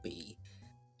shouldn't be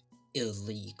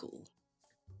illegal.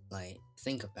 Like,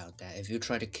 think about that. If you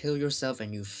try to kill yourself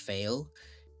and you fail,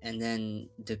 and then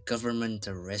the government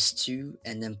arrests you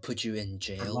and then put you in For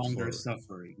jail longer for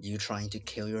suffering. you trying to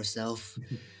kill yourself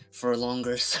for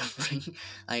longer suffering,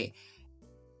 like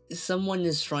someone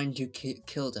is trying to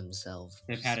kill themselves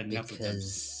They've had enough of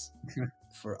because themselves.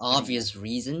 for don't want obvious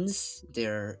reasons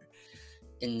they're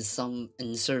in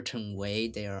certain way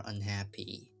they are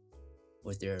unhappy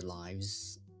with their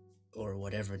lives or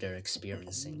whatever they're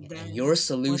experiencing, and Then your what do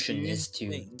solution you is to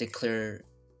think? declare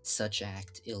such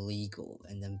act illegal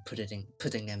and then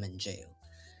putting them in jail.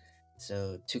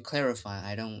 So to clarify,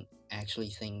 I don't actually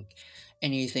think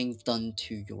anything done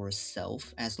to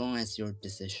yourself, as long as your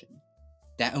decision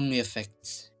that only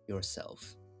affects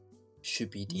yourself,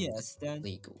 should be deemed Yes, then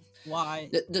legal. why?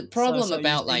 The problem So you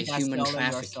about think like that human selling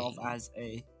yourself trafficking, as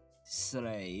a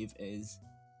slave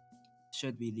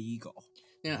should be legal?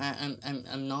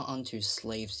 I'm not onto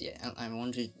slaves yet. I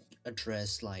want to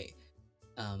address like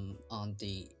on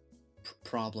the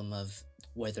problem of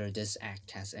whether this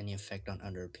act has any effect on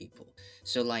other people.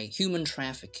 So like human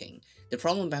trafficking, the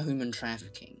problem about human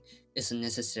trafficking isn't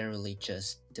necessarily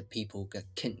just the people get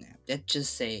kidnapped. Let's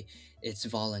just say it's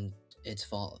for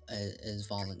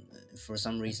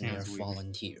some That reason they're sounds weird.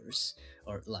 volunteers,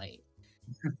 or like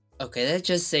okay, let's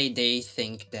just say they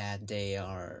think that they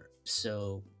are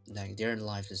so like their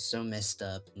life is so messed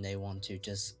up and they want to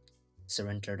just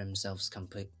surrender themselves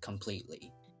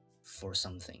completely for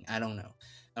something. I don't know.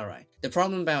 All right. The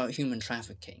problem about human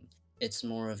trafficking, it's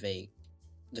more of the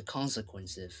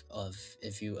consequences of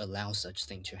if you allow such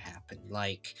thing to happen,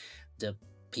 like the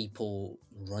people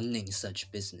running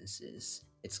such businesses.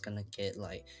 It's gonna get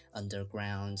like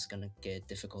underground. It's gonna get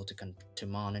difficult to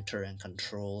monitor and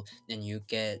control. And you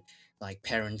get like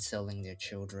parents selling their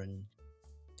children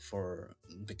for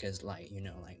because like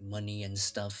like money and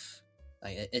stuff.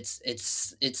 Like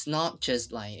it's not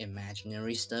just like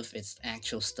imaginary stuff. It's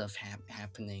actual stuff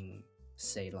happening.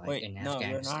 Say like Wait, in no,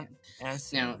 you're not Afghanistan.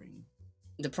 Now answering.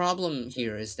 the problem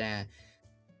here is that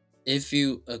if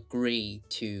you agree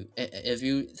to if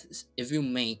you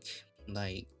make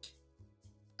like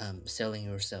selling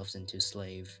yourselves into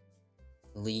slave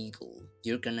legal,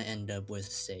 you're gonna end up with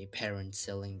say parents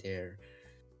selling their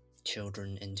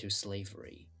children into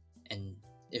slavery. And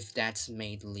if that's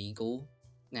made legal,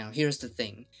 now here's the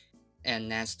thing,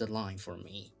 and that's the line for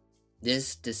me.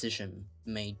 This decision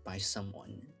made by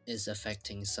someone is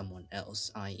affecting someone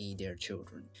else, i.e., their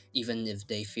children. Even if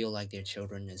they feel like their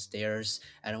children is theirs.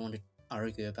 I don't want to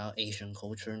argue about Asian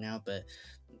culture now, but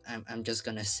I'm just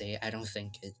gonna say I don't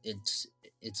think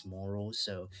it's moral.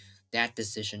 So that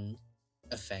decision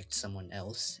affects someone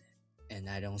else, and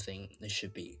I don't think it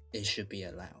should be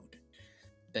allowed.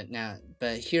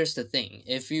 But here's the thing: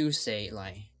 if you say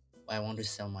like I want to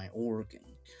sell my organ,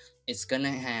 it's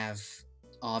gonna have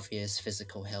obvious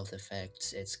physical health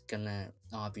effects. It's gonna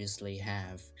obviously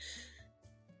have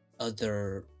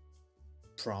other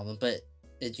problem, but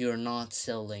if you're not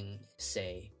selling,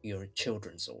 say, your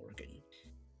children's organ,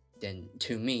 then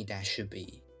to me that should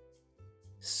be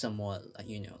somewhat like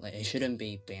like it shouldn't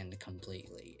be banned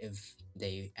completely if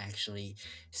they actually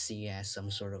see it as some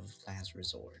sort of last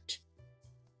resort.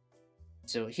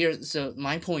 So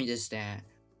my point is that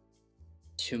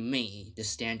to me the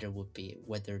standard would be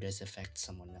whether this affects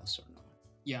someone else or not.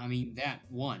 Yeah, I mean, that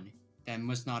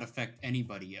must not affect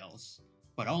anybody else,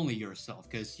 but only yourself.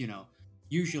 Because,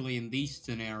 usually in these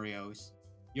scenarios,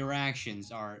 your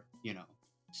actions are,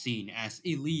 seen as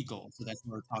illegal. So that's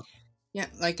what we're talking. Yeah,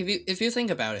 like if you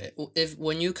think about it, if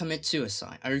when you commit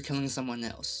suicide, are you killing someone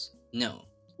else? No.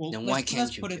 Well, Then why let's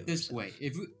can't you put kill it this yourself? way: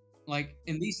 if we, like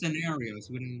in these scenarios,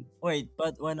 when Wait,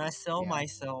 but when I sell yeah,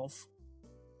 myself,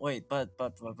 wait, but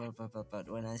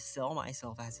when I sell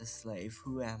myself as a slave,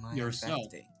 who am I yourself,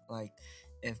 affecting? Like,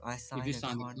 if I if you sign a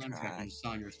sign the contract and you contract,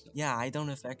 sign yourself, yeah, I don't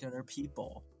affect other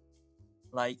people.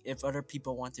 Like, if other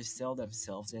people want to sell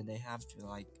themselves, then they have to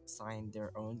like sign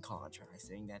their own contract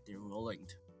saying that they're willing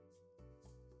to.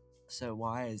 So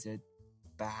why is it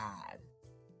bad?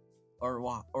 Or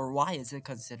why is it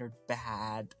considered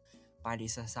bad by the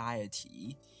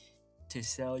society to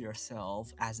sell yourself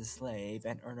as a slave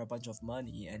and earn a bunch of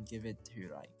money and give it to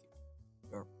like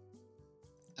your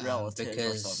relative or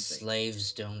Because something?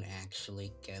 slaves don't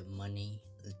actually get money.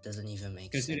 It doesn't even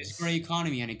make because sense. it's gray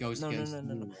economy and it goes No. against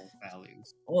moral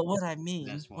values. Well, what I mean,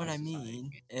 That's why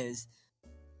society. is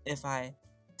if I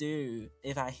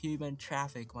human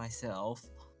traffic myself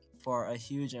for a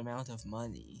huge amount of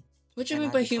money, What do you and mean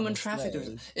I by become human a trafficker?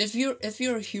 slave. If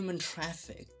you're a human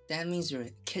traffic, that means you're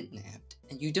kidnapped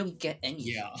and you don't get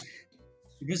anything. Yeah.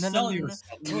 You just No, no, sell no, no.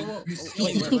 yourself. You sell You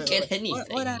Wait, yourself. don't get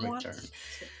anything What I in want return.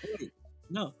 wait,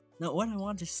 no, what I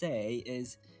want to say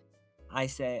is, I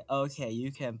say, okay,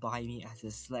 you can buy me as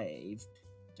a slave,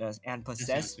 and sounds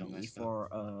possess so me messed up.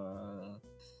 for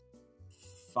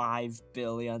 $5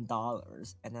 billion,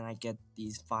 and then I get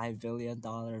these $5 billion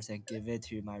and give it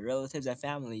to my relatives and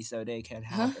family so they can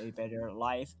have Huh? a better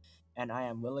life, and I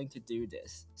am willing to do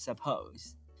this.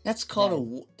 Suppose. That's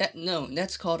called Then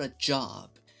that's called a job.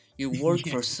 You work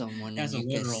Yeah, for someone and that's a you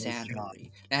get literal job.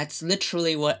 salary. That's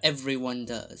literally what everyone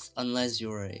does, unless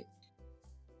you're a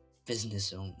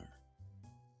business owner.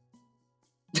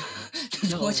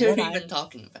 No, what you're what I- even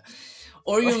talking about?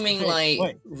 Or you mean like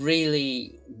wait.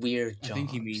 really weird I jobs?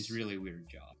 think he means really weird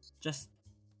jobs. Just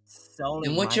selling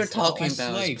And what you're myself. talking As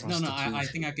about is slaves. No, I prostitution.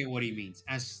 think I get what he means.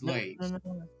 As No, slaves. no.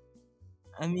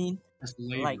 I mean, As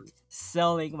like slavery.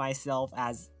 selling myself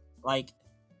as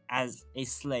a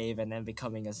slave and then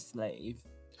becoming a slave.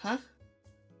 Huh?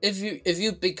 If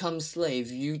you become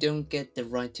slave, you don't get the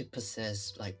right to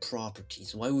possess like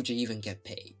properties. Why would you even get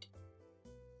paid?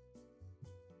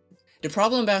 The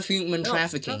problem about human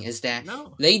trafficking is that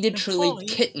they literally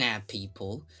kidnap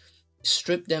people,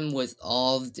 strip them with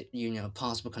all the,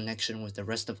 possible connection with the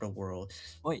rest of the world,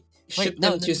 ship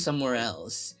them to somewhere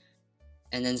else,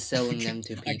 and then selling them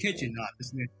to people. I kid you not.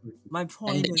 This is My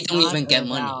point and they is don't not even get about,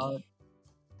 money.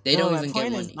 They don't even get My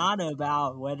point money. is not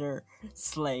about whether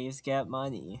slaves get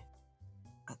money.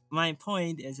 My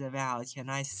point is about,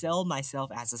 can I sell myself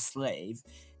as a slave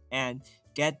and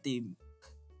get the...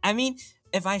 I mean,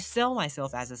 if I sell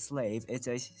myself as a slave,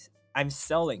 I'm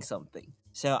selling something.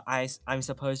 So I'm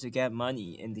supposed to get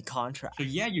money in the contract. So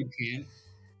yeah, you can.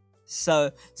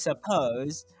 So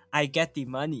suppose I get the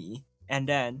money and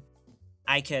then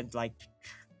I can like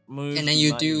move. And then the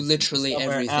you money do to literally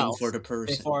somewhere everything else for the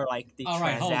person. before like the All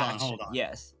right, transaction. hold on.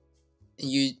 Yes.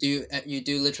 You do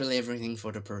literally everything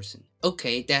for the person.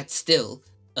 Okay, that's still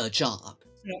a job.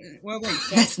 Wait.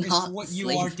 That's It's not what you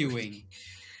are slavery. doing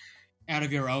out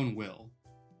of your own will.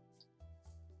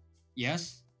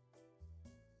 Yes?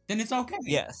 Then it's okay.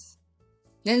 Yes.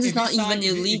 Then it's If not you sign, even if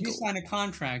you- illegal. If you sign a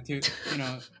contract to,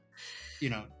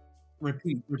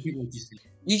 repeat what you said.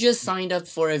 You just signed up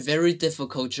for a very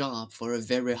difficult job for a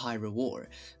very high reward.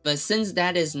 But since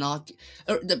that is not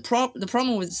the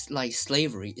problem with like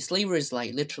slavery is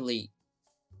like literally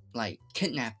like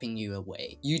kidnapping you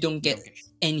away. You don't get Okay.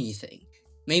 anything.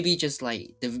 Maybe just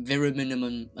like the very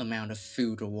minimum amount of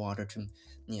food or water to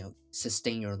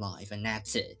sustain your life, and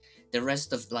that's it. The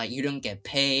rest of like you don't get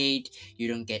paid, you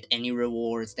don't get any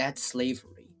rewards. That's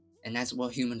slavery, and that's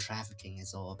what human trafficking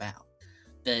is all about.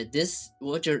 But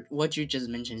what you just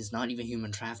mentioned is not even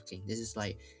human trafficking. This is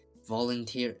like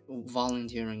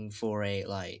volunteering for a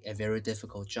very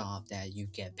difficult job that you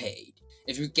get paid.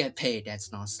 If you get paid,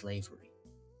 that's not slavery.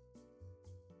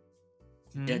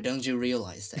 Don't you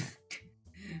realize that?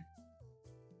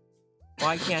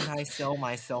 Why can't I sell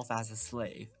myself as a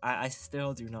slave? I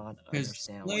still do not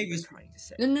understand what you're trying to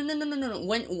say.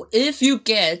 No. If you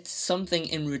get something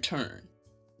in return,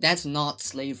 that's not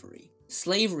slavery.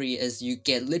 Slavery is you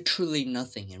get literally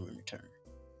nothing in return.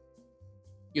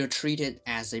 You're treated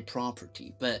as a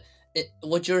property, but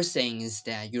what you're saying is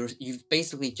that you've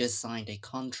basically just signed a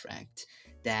contract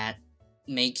that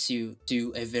makes you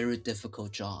do a very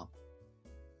difficult job.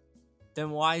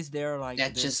 Then why is there like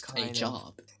that's this just kind a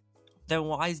job? Then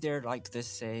why is there like this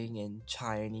saying in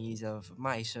Chinese of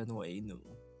卖身为奴?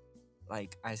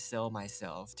 Like I sell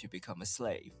myself to become a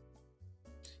slave.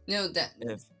 No,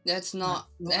 that's not.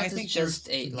 That is just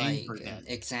an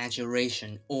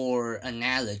exaggeration or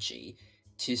analogy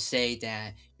to say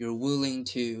that you're willing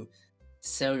to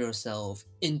sell yourself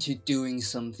into doing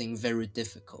something very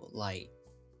difficult, like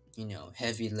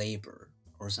heavy labor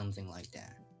or something like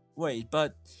that. Wait,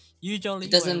 but usually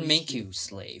it doesn't make you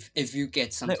slave if you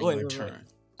get something in return.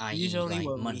 Usually like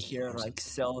when money we hear like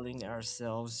selling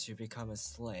ourselves to become a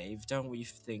slave, don't we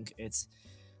think it's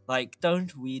like,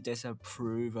 don't we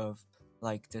disapprove of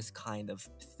like this kind of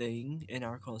thing in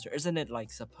our culture? Isn't it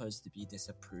like supposed to be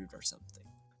disapproved or something?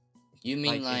 You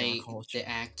mean like the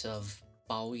act of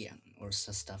包养 or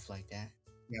stuff like that?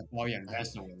 Yeah, 包养,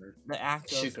 that's the word. The act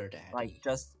sugar of daddy. like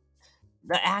just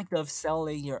the act of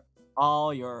selling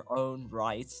all your own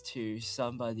rights to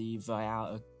somebody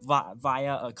via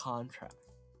a contract.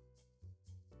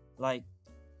 Like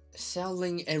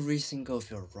selling every single of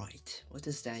your right. What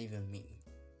does that even mean?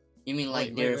 You mean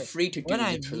like they're free to do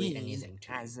literally anything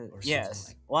to you? Yes.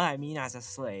 Like what I mean as a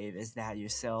slave is that you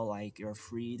sell like your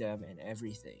freedom and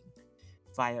everything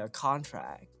via a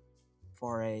contract.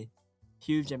 for a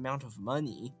huge amount of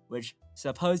money, which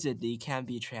supposedly can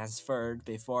be transferred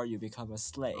before you become a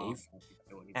slave,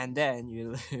 and then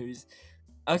you lose.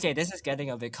 Okay, this is getting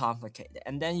a bit complicated,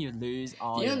 and then you lose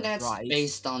all your that's rights.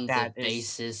 based on that the is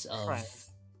basis of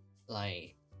trans-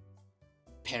 like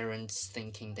parents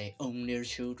thinking they own their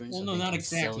children, Well, so no, they not can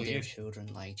sell exactly. their If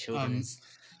children. Like children is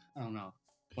I don't know,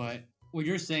 but what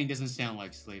you're saying doesn't sound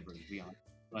like slavery, to be honest.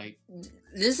 Like,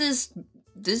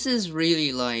 this is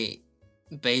really like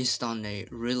based on a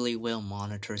really well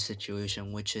monitored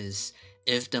situation, which is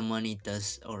if the money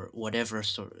does or whatever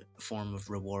sort of form of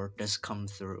reward does come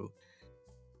through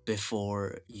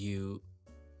before you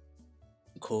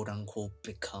quote unquote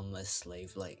become a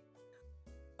slave. Like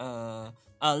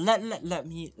let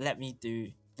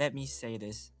me say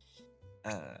this.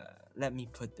 Let me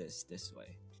put this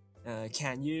way.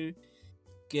 Can you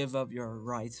give up your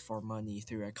rights for money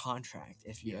through a contract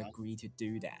if you Yeah. agree to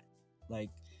do that? Like,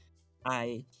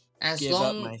 I as give up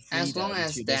long my as long freedom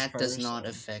as to this that does not person.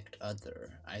 affect other,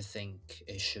 I think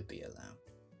it should be allowed.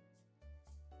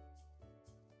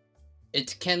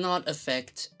 It cannot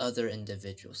affect other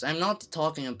individuals. I'm not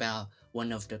talking about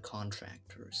one of the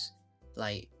contractors.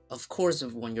 Like, of course,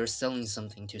 when you're selling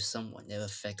something to someone, it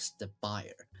affects the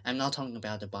buyer. I'm not talking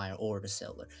about the buyer or the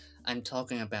seller. I'm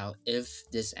talking about if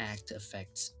this act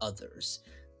affects others.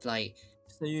 Like,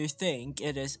 So you think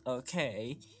it is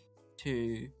okay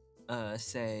to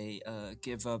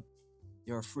give up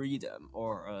your freedom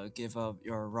or give up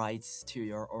your rights to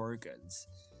your organs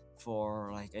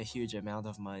for like a huge amount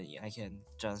of money? I can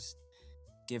just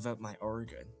give up my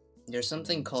organ. there's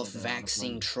something then called get a lot of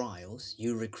vaccine money. trials.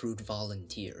 You recruit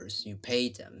volunteers, you pay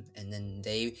them, and then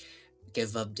they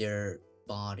give up their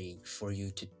body for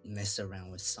you to mess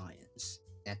around with science.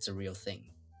 That's a real thing.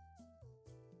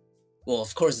 Well,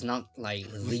 of course, not like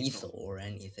lethal or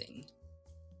anything.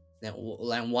 Then,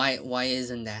 like, why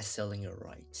isn't that selling your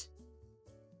rights?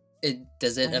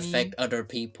 Does it I affect mean- other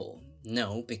people?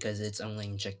 No, because it's only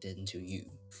injected into you,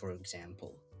 for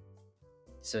example.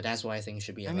 So that's why I think it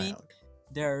should be I allowed. mean,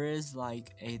 there is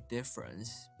like a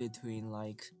difference between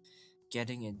like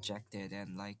getting injected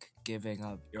and like giving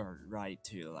up your right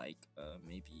to like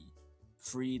maybe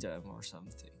freedom or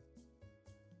something.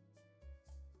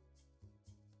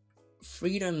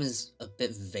 Freedom is a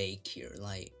bit vague here.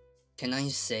 Like, can I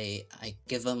say I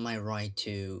give up my right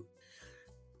to?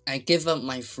 I give up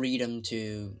my freedom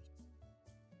to.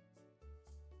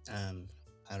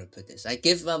 How to put this? I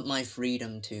give up my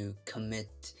freedom to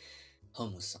commit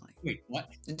homicide. wait, what?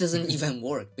 It doesn't even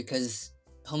work because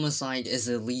homicide is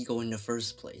illegal in the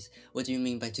first place. What do you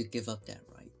mean by to give up that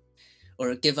right?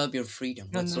 Or give up your freedom?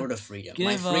 No, What no. sort of freedom?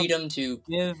 My Give up- freedom to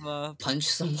Give up punch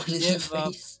someone in the give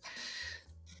up- face?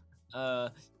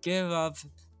 give up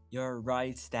your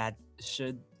rights that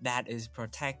is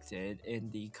protected in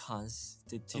the The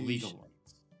Constitution. legal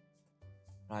rights.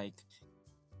 Like,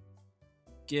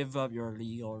 give up your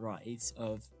legal rights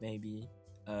of maybe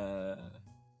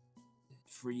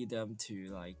freedom to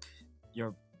like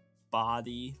your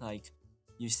body, like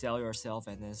you sell yourself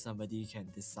and then somebody can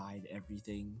decide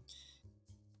everything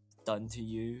done to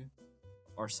you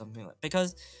or something like,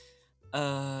 because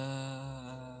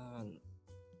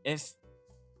if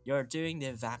you're doing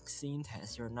the vaccine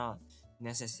test, you're not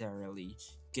necessarily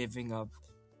giving up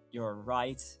your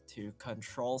right to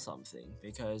control something,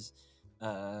 because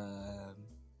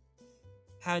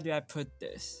how do I put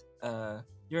this?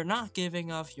 You're not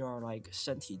giving up your like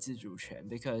身体自主权,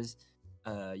 because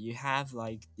you have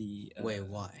like the Wait,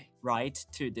 why? right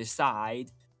to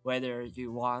decide whether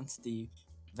you want the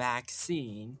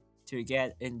vaccine to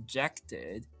get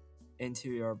injected into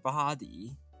your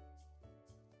body,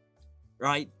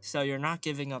 right? So you're not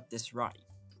giving up this right,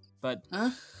 but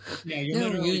Huh? Yeah, you No,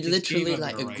 literally you just literally gave up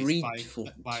like your rights agreed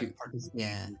by to. participating.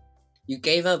 Yeah, you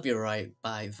gave up your right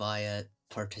via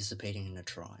participating in a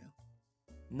trial.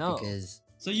 no. Because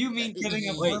So you mean giving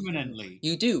up Wait. permanently?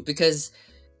 you do because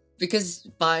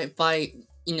by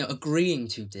agreeing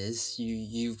to this,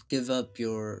 you give up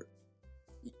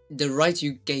the right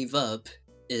you gave up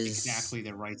is Exactly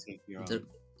the rights of your the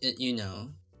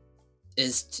own.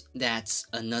 that's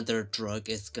another drug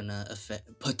is gonna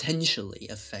potentially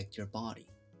affect your body.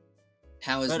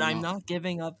 How is But I'm not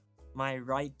giving up my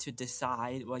right to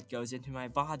decide what goes into my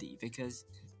body, because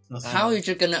how are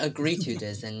you gonna agree to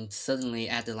this and suddenly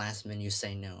at the last minute you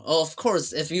say no? Oh, of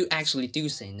course, if you actually do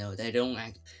say no, they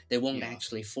won't Yeah.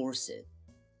 actually force it.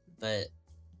 But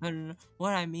and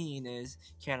what I mean is,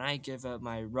 can I give up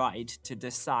my right to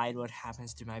decide what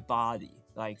happens to my body?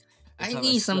 Like, I become a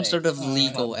need some sort of slave.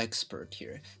 legal expert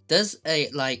here. Does a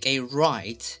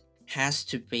right has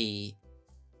to be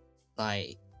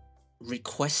like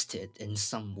requested in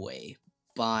some way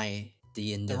by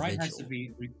the The right has to individual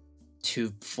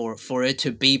be for it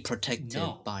to be protected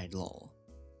No. by law.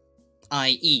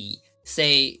 I.e.,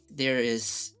 say there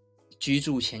is 居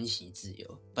住迁徙自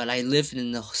由, but I lived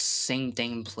in the same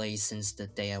damn place since the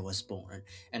day I was born,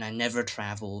 and I never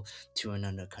traveled to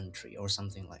another country or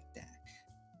something like that.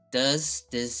 Does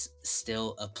this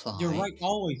still apply? Your right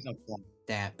always applies.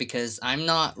 That because I'm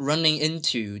not running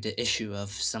into the issue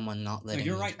of someone not No, letting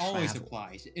your me right travel. always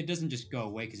applies. It doesn't just go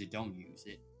away because you don't use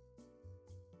it.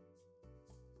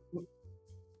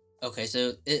 Okay,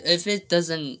 so if it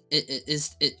doesn't,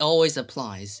 it always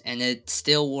applies, and it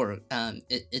still work.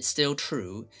 It's still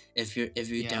true if you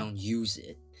Yeah. don't use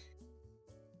it.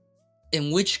 In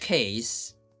which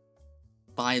case,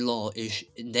 by law,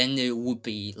 then it would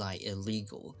be like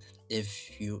illegal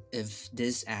if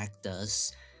this act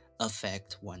does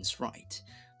affect one's right.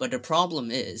 But the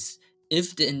problem is,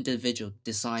 if the individual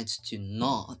decides to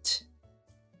not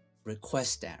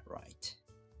request that right.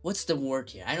 What's the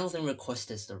word here? I don't think request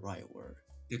is the right word.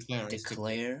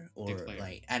 Declare. Or declare.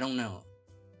 like I don't know.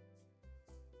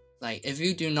 Like if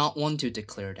you do not want to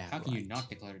declare that How can right, you not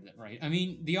declare that right? I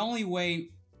mean, the only way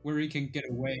where you can get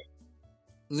away.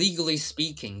 legally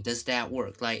speaking, does that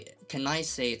work? Like, can I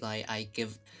say like I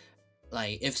give,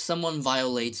 like if someone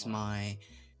violates my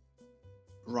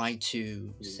right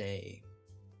to say,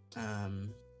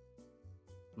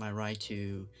 my right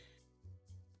to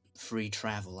free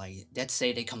travel, like let's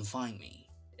say they confine me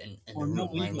in a For no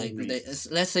room, right? legal Like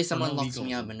reason. let's say For someone no locks legal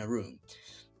me up reason. in a room,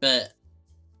 but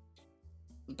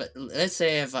let's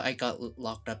say if I got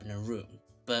locked up in a room,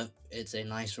 but it's a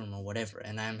nice room or whatever,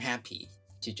 and I'm happy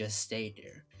to just stay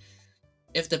there.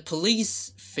 If the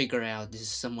police figure out this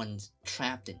someone's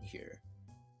trapped in here,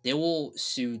 they will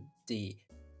sue the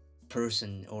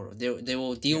person, or they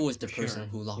will deal Yeah, with the for person sure.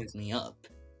 who locked Yes. me up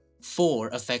for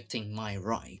affecting my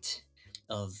right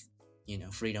of,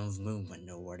 freedom of movement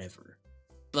or whatever.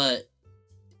 But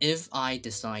if I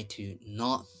decide to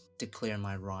not declare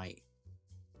my right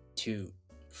to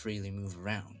freely move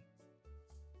around,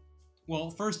 Well,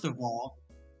 first of all,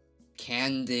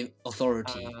 can the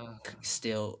authority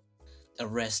still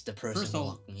arrest the person first who of all,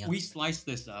 locked me up? we slice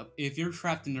this up. If you're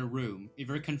trapped in a room, if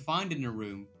you're confined in a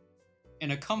room,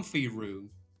 in a comfy room,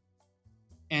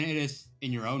 and it is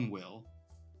in your own will,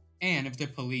 and if the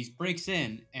police breaks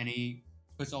in and he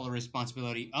puts all the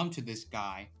responsibility onto this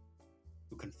guy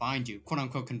who confined you, quote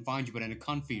unquote confined you, but in a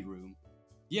comfy room,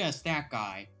 yes, that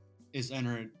guy is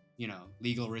under,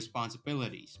 legal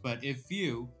responsibilities. But if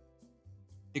you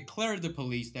declare to the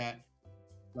police that,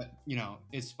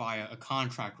 it's via a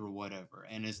contract or whatever,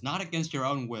 and it's not against your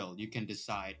own will, you can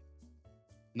decide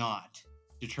not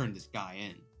to turn this guy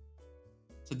in.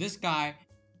 So this guy.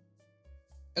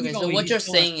 Okay, so legally, what he you're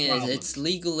still has saying is it's problems.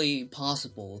 legally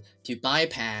possible to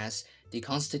bypass the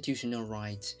constitutional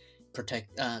right,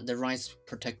 protect the rights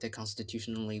protected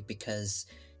constitutionally because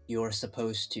you're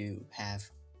supposed to have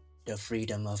the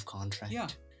freedom of contract. Yeah.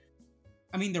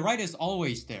 I mean, the right is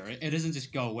always there. It doesn't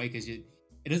just go away because it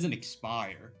doesn't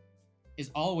expire.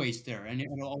 It's always there, and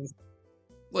it'll always.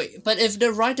 Wait, but if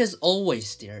the right is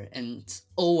always there and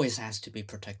always has to be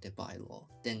protected by law,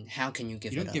 then how can you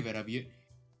give You it don't up? give it up.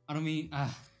 I don't mean.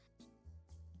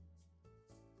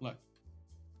 Look,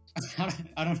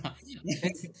 I don't know.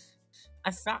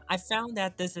 I found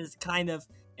that this is kind of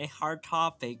a hard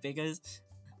topic because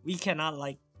we cannot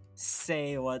like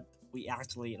say what we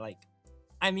actually like.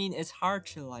 I mean, it's hard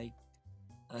to like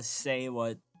say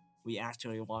what we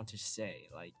actually want to say.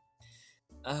 Like,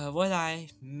 what I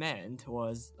meant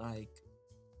was like,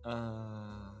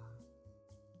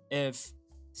 if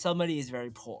somebody is very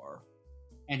poor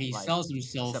And he like, sells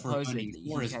himself for money supposedly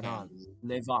for he his cannot family.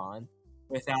 live on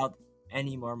without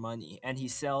any more money, and he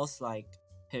sells like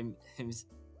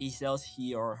he sells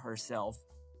he or herself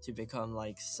to become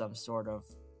like some sort of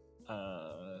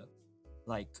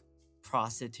like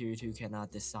prostitute who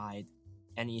cannot decide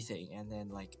anything, and then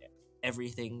like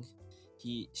everything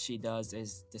she does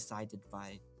is decided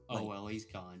by Oh well, he's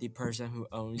gone. the person who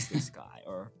owns this guy,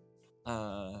 or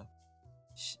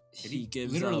he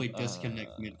gives literally up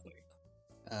disconnect midway.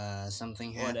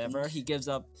 Something whatever happened. he gives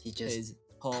up He just his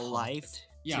whole life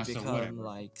Yeah, to so become whatever.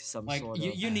 like some Like sort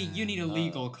you, of you need a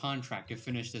legal contract to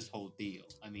finish this whole deal.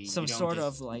 I mean, some you don't sort just,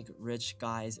 of like rich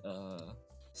guy's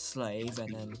slave,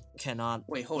 and then cannot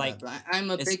Wait, hold like up.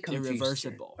 I'm a it's bit confused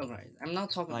irreversible. Here. Okay, I'm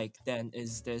not talking. Like, then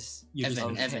is this You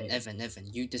Evan, disconnect. Evan,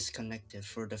 you disconnected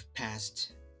for the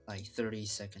past like 30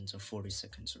 seconds or 40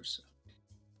 seconds or so.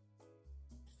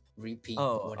 Repeat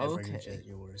whatever okay.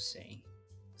 you were saying.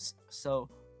 So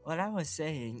what I was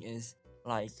saying is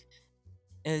like,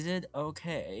 is it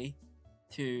okay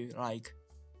to like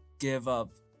give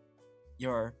up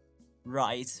your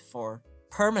rights for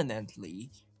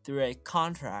permanently through a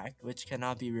contract which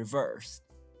cannot be reversed.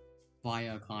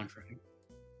 via a contract.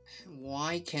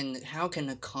 How can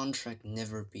a contract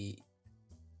never be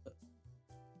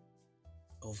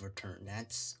overturned?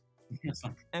 That's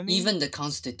I mean, even the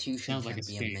Constitution Sounds like can a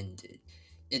be scam. amended.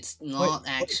 It's not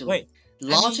actually wait.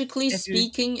 logically if you-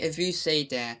 speaking. If you say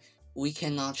that we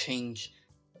cannot change,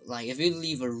 like if you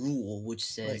leave a rule which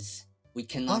says we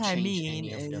cannot what I change mean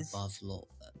any of the is- above law,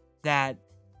 that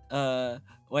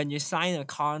when you sign a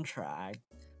contract,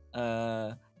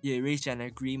 you reach an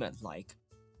agreement. Like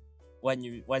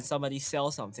when somebody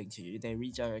sells something to you, they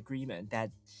reach an agreement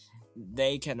that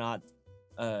they cannot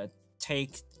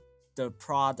take the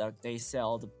product they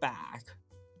sell back,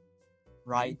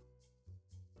 right?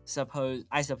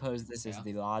 I suppose this is Yeah.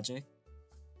 the logic.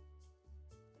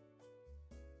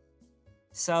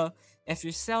 So if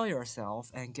you sell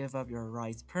yourself and give up your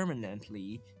rights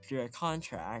permanently through a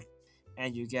contract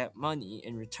and you get money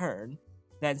in return,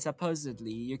 then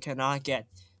supposedly you cannot get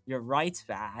your rights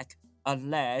back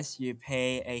unless you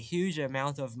pay a huge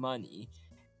amount of money,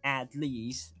 at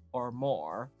least or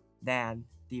more than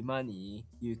the money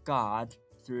you got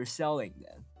through selling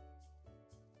them.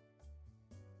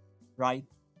 Right?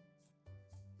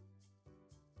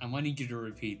 I might need you to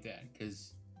repeat that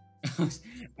because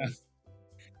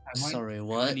sorry, I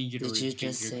what might need you to did you repeat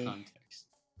just your say? context.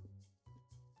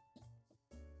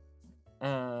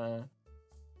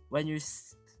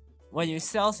 When you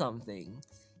sell something,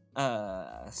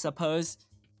 suppose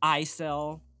I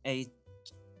sell a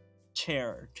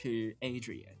chair to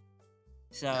Adrian,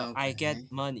 so I get Okay.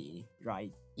 money,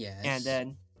 right? Yes. And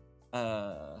then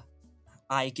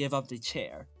I give up the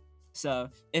chair. So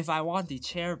if I want the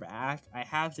chair back, I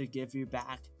have to give you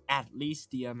back at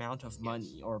least the amount of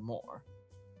money or more.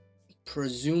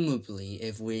 Presumably,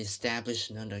 if we establish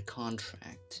another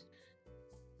contract,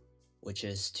 which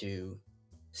is to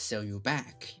sell you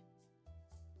back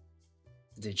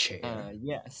the chair.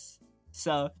 Yes.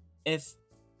 So if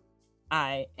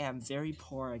I am very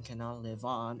poor and cannot live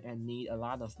on and need a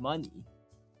lot of money,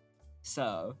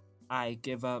 so I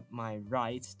give up my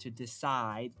right to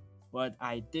decide what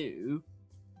I do,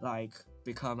 like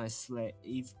become a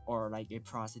slave or like a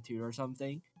prostitute or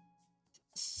something.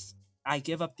 I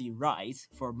give up the right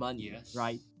for money, Yes.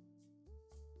 right?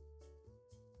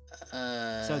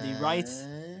 So the right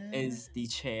is the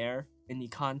chair in the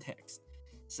context.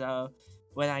 So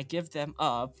when I give them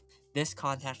up, this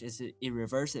contract is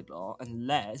irreversible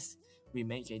unless we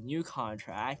make a new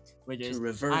contract, which to is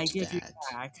revert I give you that.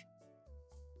 back.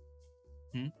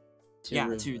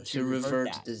 To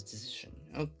revert that. this decision.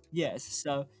 Oh, Yes,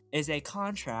 so it's a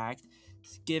contract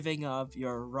giving up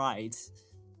your rights,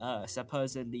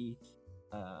 supposedly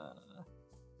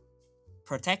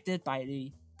protected by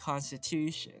the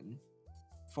Constitution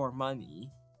for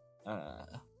money,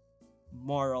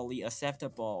 morally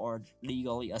acceptable or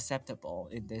legally acceptable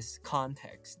in this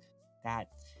context, that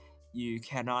you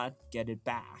cannot get it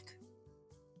back.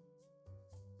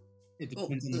 It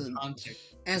depends on the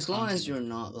context. As long as you're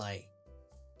not like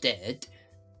dead,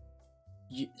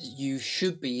 you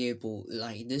should be able,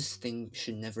 like, this thing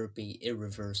should never be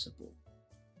irreversible,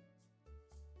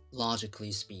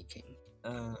 logically speaking.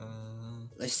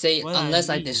 Let's say unless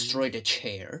I destroy the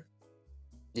chair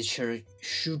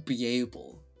should be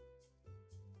able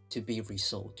to be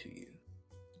resold to you.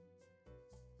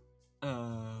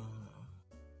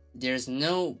 There's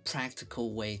no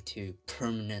practical way to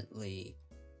permanently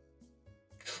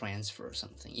transfer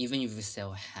something. Even if you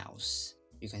sell a house,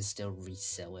 you can still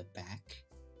resell it back.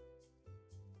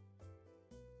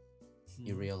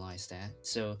 You realize that?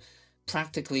 So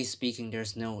practically speaking,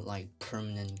 there's no like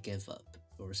permanent give up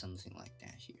or something like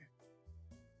that here.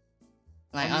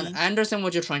 Like I understand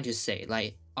what you're trying to say.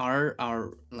 Like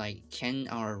can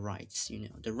our rights,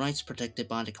 the rights protected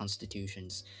by the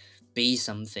constitutions, be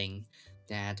something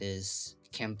that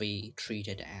can be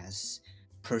treated as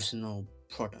personal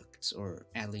products or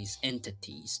at least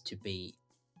entities to be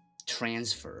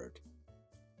transferred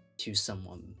to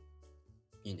someone,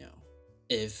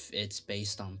 if it's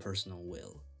based on personal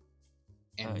will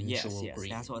and mutual agreement. Yes,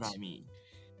 that's what I mean.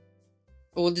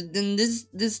 Well, then this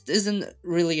isn't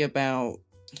really about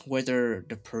whether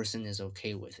the person is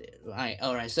okay with it.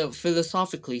 Alright, so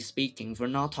philosophically speaking, we're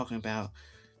not talking about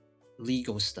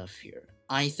legal stuff here.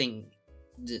 I think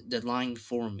the line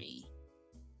for me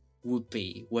would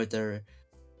be whether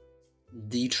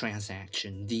the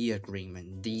transaction, the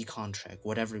agreement, the contract,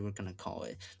 whatever we're gonna call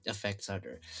it, affects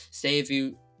other. Say if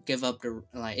you give up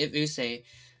if you say,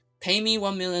 pay me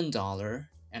 $1 million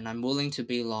and I'm willing to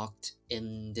be locked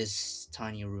in this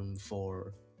tiny room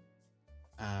for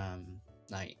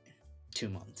like 2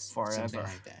 months, something Forever.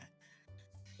 like that.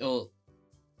 Well,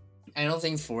 I don't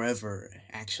think forever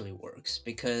actually works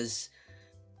because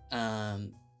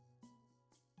the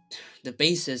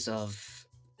basis of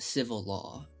civil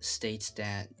law states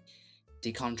that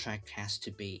the contract has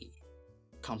to be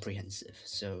comprehensive,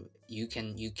 so you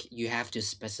have to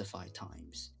specify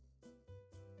times.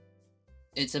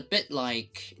 It's a bit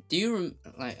like, do you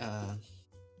like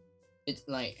it's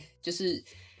like 就是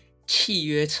契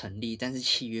约成立，但是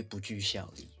契约不具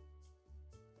效力。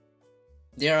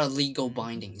There are legal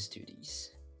bindings to these.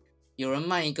 有人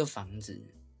卖一个房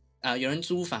子，有人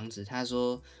租房子，他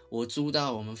说我租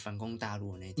到我们反攻大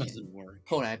陆的那天， Doesn't work.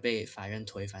 后来被法院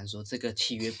推翻，说这个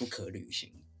契约不可履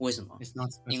行。为什么？ It's not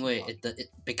因为 specified.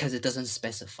 because it doesn't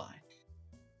specify.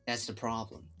 That's the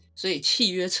problem. 所以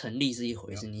契约成立是一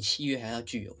回事， 你契约还要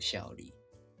具有效力。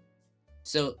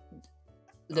So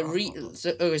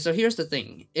so here's the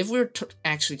thing. If we're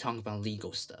actually talking about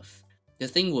legal stuff, the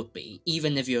thing would be,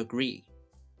 even if you agree,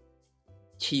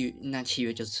 那契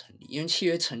约就是成立，因为契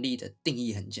约成立的定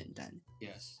义很简单，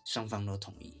 Yes. 双方都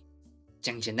同意。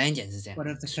讲简单一点是这样，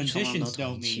 But if the 双方都 conditions 同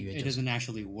don't 意，契 meet, 约 it 就是 doesn't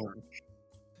actually work.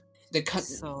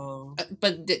 So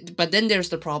but then there's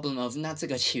the problem of 那这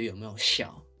个契约有没有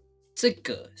效？这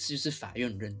个就是法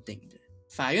院认定的，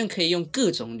法院可以用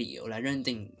各种理由来认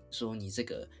定说你这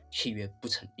个契约不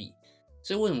成立。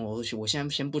所以为什么我现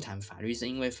在先不谈法律，是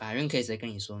因为法院可以直接跟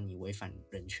你说你违反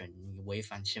人权，你违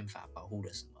反宪法保护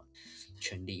了什么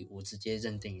权利，我直接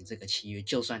认定你这个契约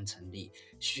就算成立，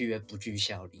契约不具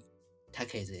效力，他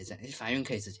可以直接这样，法院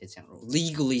可以直接这样。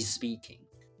Legally speaking,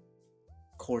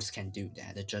 courts can do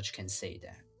that. The judge can say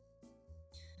that.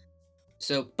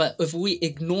 So, but if we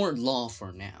ignore law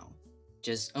for now,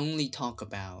 just only talk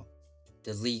about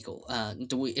the legal.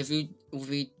 If we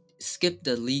skip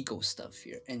the legal stuff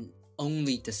here and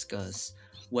only discuss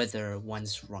whether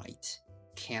one's right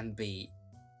can be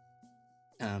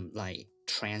like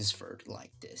transferred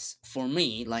like this. For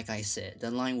me, like I said, the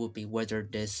line would be whether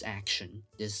this action,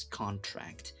 this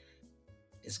contract,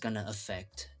 is gonna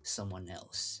affect someone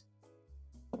else.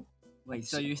 wait,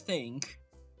 so you think,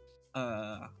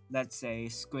 let's say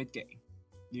Squid Game,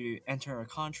 you enter a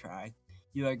contract,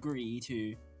 you agree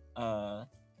to,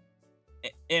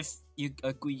 if you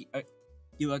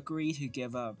agree to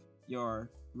give up your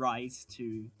right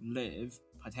to live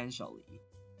potentially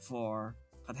for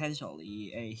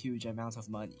potentially a huge amount of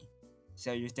money.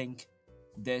 So you think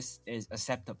this is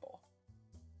acceptable?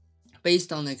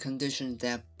 Based on the condition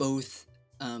that both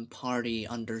party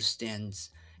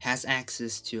has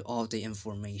access to all the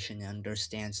information and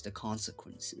understands the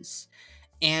consequences,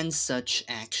 and such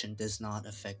action does not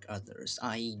affect others,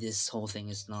 i.e. this whole thing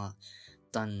is not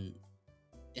done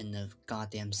in a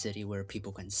goddamn city where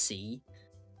people can see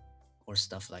or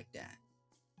stuff like that,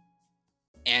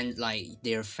 and like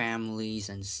their families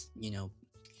and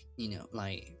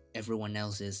like everyone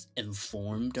else is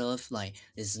informed of, like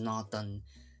it's not done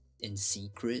in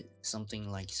secret,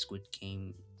 something like Squid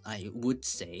Game, I would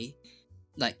say,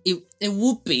 like it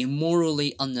would be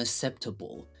morally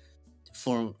unacceptable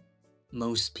for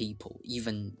most people,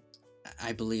 even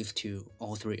I believe to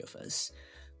all three of us.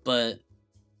 But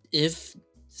if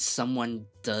someone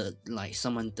does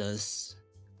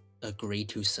agree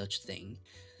to such thing,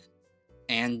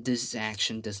 and this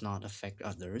action does not affect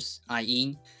others,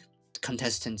 i.e.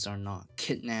 contestants are not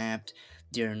kidnapped,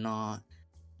 they're not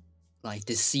like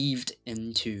deceived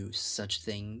into such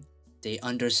thing, they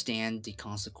understand the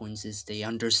consequences, they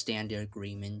understand their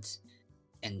agreement,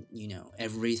 and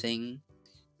everything,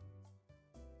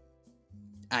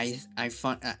 I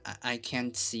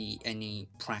can't see any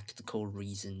practical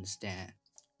reasons that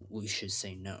we should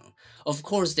say no. Of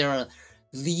course, there are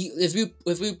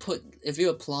if you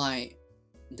apply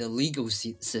the legal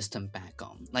system back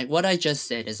on, like what I just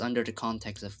said is under the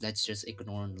context of let's just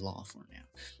ignore the law for now.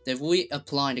 If we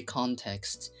apply the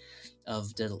context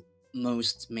of the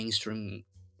most mainstream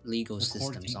legal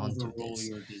systems onto this,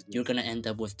 you're gonna end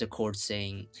up with the court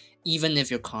saying, even if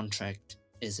your contract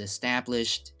is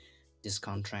established, this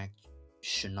contract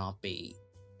should not be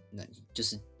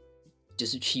就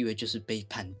是契约就是被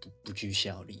判不具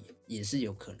效力，也是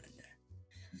有可能的。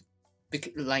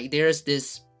Because like there's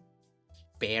this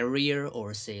barrier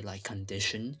or say like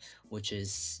condition, which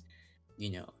is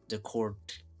the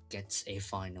court gets a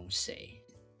final say,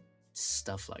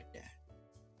 stuff like that.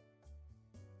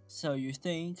 So you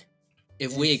think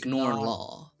if we ignore not,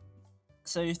 law,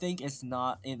 so you think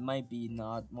it might be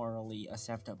not morally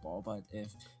acceptable, but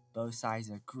if both sides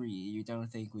agree, you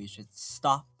don't think we should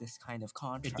stop this kind of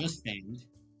contract? It does stand.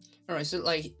 All right, so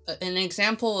like an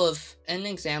example of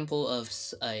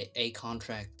a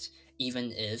contract,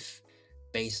 even if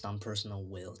based on personal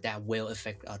will, that will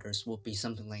affect others, would be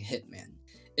something like hitman.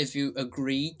 If you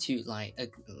agree to like,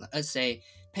 let's say,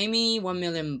 pay me $1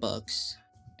 million,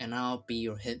 and I'll be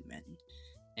your hitman,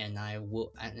 and I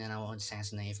will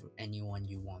assassinate anyone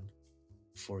you want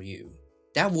for you.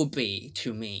 That would be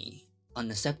to me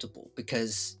unacceptable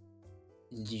because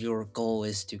your goal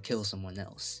is to kill someone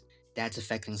else. That's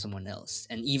affecting someone else,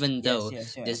 and even though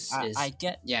Yes. this I is,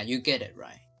 get. yeah, you get it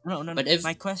right. No. But if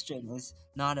My question is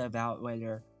not about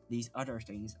whether these other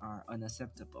things are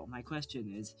unacceptable. My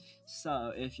question is,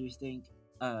 so if you think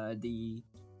the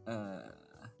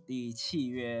契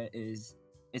约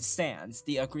it stands,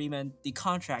 the agreement, the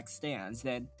contract stands,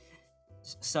 then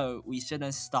so we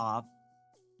shouldn't stop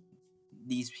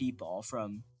these people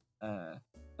from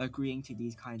agreeing to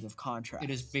these kinds of contracts. It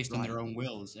is based on right? their own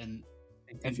wills, and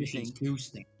If you conditions think do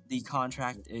stand. the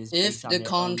contract is if based on the their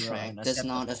own will contract and does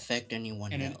not acceptable. affect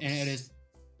anyone And else, it is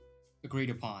agreed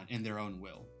upon in their own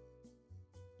will.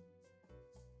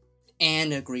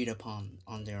 and agreed upon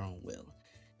on their own will,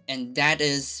 and that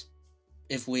is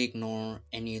if we ignore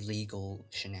any legal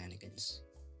shenanigans.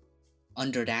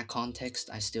 Under that context,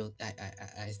 I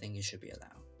think it should be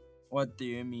allowed. What do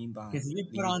you mean by Because you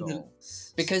put on the- legal?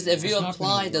 Because if you It's not gonna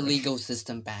apply the work. legal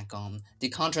system back on, the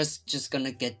contract's just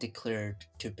gonna get declared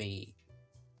to be,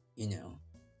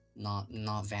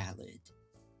 not valid.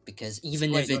 Because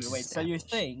even if it's wait. So you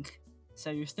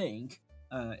established- think,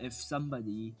 if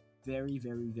somebody very,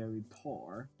 very, very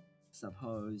poor,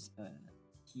 suppose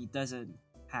he doesn't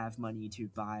have money to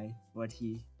buy what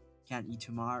he can eat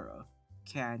tomorrow,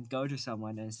 can go to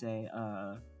someone and say,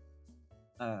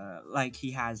 like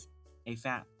he has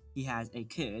a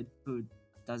kid who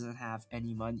doesn't have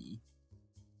any money,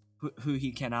 who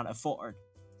he cannot afford.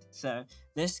 So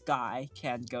this guy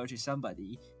can go to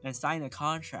somebody and sign a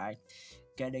contract,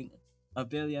 getting $1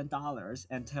 billion,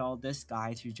 and tell this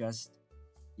guy to just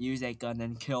use a gun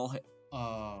and kill him.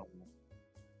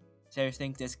 So you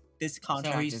think this So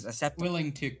contract he's is acceptable,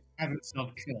 willing to have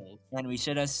himself killed and we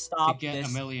should have to stopped get this?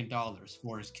 $1 million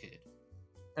for his kid.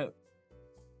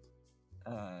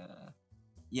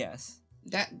 Yes.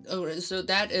 So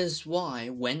that is why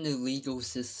when the legal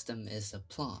system is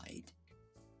applied,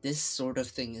 this sort of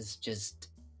thing is just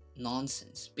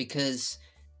nonsense, because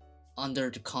under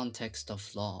the context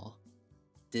of law,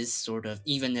 this sort of,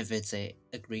 even if it's a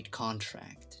agreed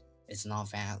contract, it's not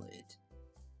valid.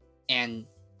 And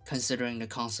considering the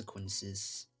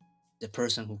consequences, the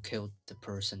person who killed the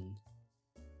person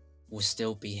will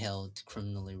still be held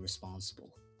criminally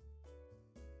responsible.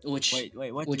 Which Wait,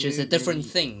 which is a different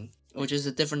thing, which is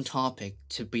a different topic,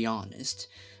 to be honest.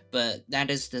 But that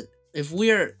is the, if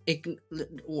we're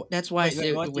that's why I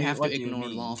say we have to ignore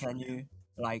law. Can you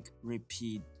like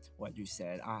repeat what you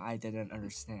said? I didn't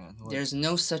understand. There's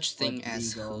no such thing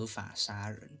as legal- 合法杀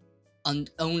人,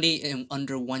 only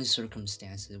under one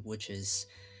circumstance, which is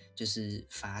就是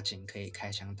法警可以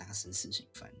开枪打死死刑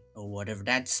犯 or whatever.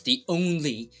 That's the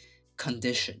only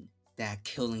condition that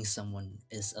killing someone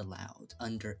is allowed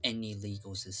under any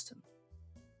legal system.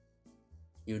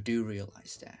 You do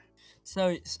realize that.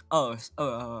 So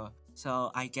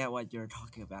I get what you're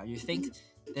talking about. You think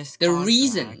this The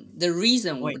contract-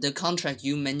 reason Wait. the contract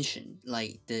you mentioned,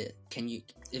 like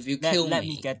if you let, kill let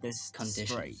me, me get this condition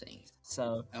straight. thing.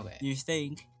 So Okay. you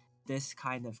think this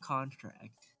kind of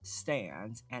contract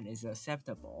stands and is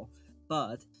acceptable,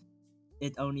 but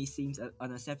it only seems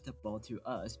unacceptable to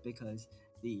us because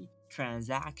the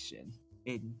transaction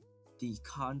in the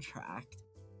contract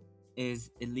is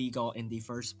illegal in the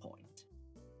first point.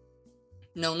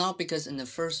 No, not because in the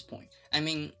first point. I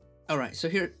mean, alright, so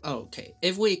here, okay.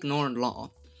 If we ignore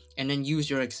law and then use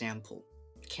your example,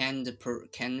 can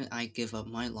I give up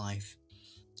my life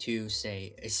to,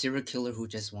 say, a serial killer who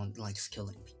just likes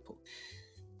killing people?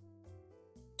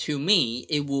 To me,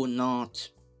 it will not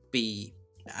be.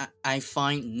 I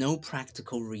find no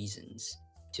practical reasons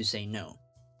to say no.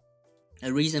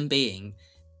 A reason being,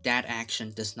 that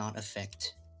action does not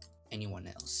affect anyone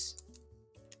else.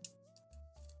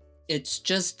 It's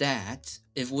just that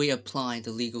if we apply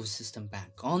the legal system back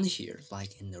on here,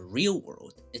 like in the real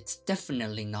world, it's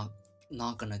definitely not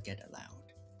gonna get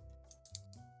allowed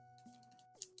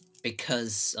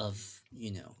because of,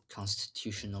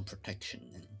 constitutional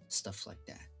protection and stuff like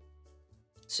that.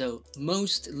 So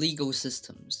most legal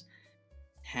systems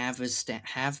have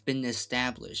been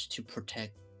established to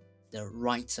protect the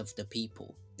rights of the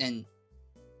people, and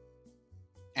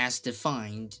as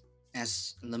defined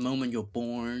as the moment you're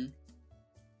born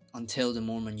until the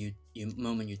moment you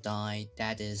die,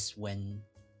 that is when,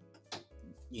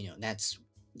 that's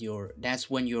that's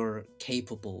when you're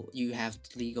capable, you have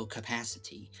legal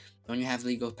capacity. When you have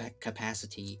legal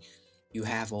capacity, you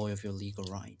have all of your legal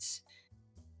rights,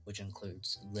 which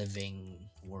includes living,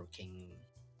 working,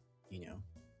 you know,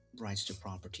 rights to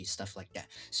property, stuff like that.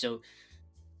 So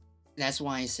that's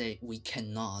why I say we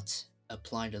cannot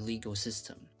apply the legal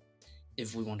system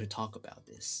if we want to talk about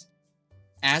this.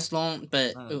 As long,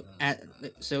 but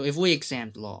so if we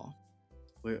exempt law,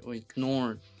 we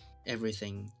ignore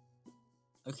everything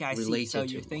Okay, I see. So related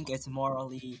you to think law. it's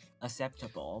morally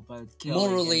acceptable, but killing in the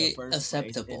Morally first place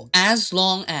acceptable is as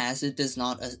long as it does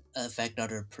not affect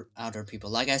other people.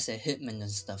 Like I said, hitmen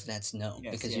and stuff. That's no,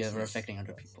 yes, because yes, you're yes, affecting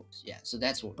other yes. people. Yeah, so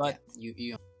that's what. Yeah, But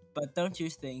you. but don't you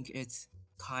think it's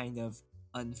kind of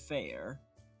unfair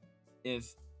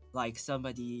if like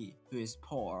somebody who is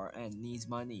poor and needs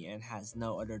money and has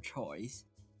no other choice,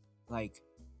 like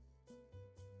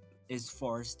is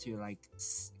forced to like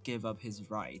give up his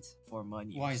rights for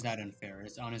money? Why Or is that something? unfair?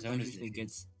 It's on his own Don't you think decision.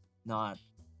 it's not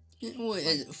Well,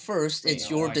 like first, fair? it's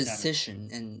your Why is that unfair? decision,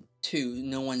 and two,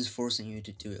 no one's forcing you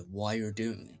to do it while you're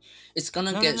doing it. It's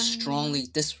gonna No, no, get no, no, no, no. strongly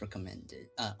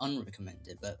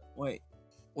unrecommended. But Wait,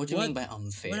 what do you mean what by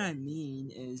what I unfair?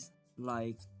 mean is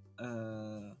like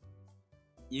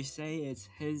you say it's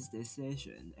his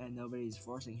decision and nobody's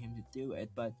forcing him to do it,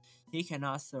 but he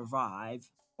cannot survive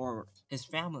or his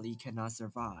family cannot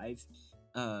survive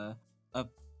uh up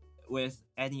with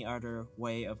any other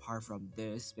way apart from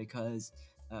this because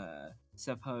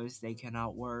suppose they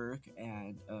cannot work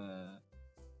and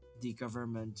the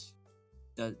government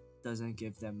doesn't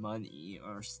give them money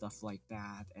or stuff like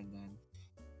that, and then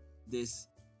this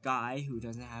guy who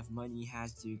doesn't have money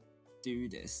has to do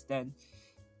this, then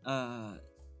uh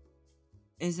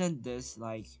isn't this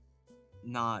like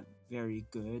not very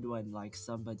good when like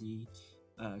somebody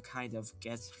kind of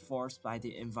gets forced by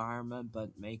the environment but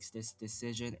makes this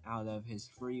decision out of his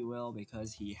free will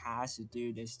because he has to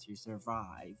do this to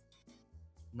survive?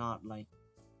 Not like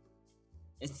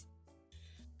it's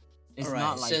All it's right.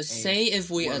 not So like a say if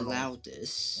we world. allow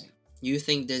this, you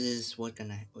think this is what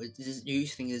gonna? You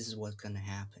think this is what's gonna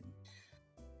happen?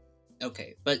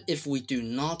 Okay, but if we do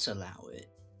not allow it,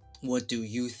 what do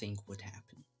you think would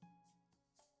happen?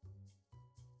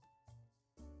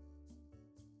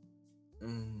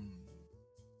 Mm,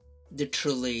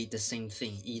 Literally the same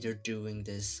thing. Either doing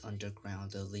this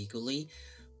underground illegally,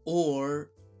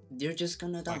 or they're just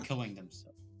gonna By die. killing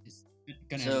themselves. It's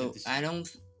gonna end the So I decision.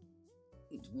 don't.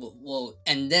 Well,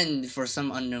 and then for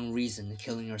some unknown reason,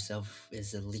 killing yourself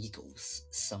is illegal.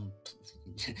 Some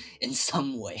in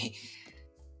some way.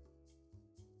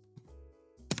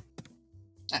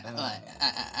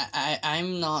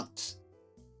 I'm not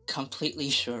completely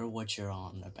sure what you're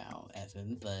on about,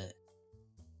 Evan, but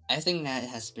I think that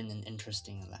has been an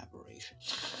interesting elaboration.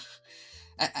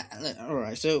 All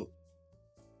right, so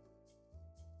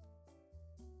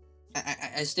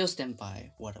I still stand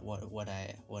by what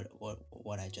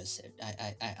I just said.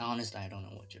 I honestly I don't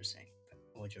know what you're saying,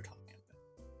 what you're talking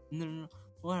about. no, no, no.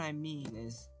 What I mean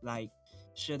is like,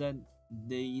 shouldn't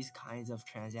these kinds of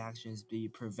transactions be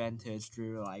prevented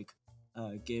through like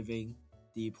giving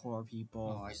the poor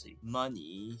people Oh, I see.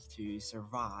 money to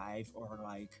survive,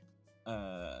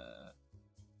 uh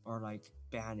or like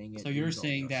banning it So you're legally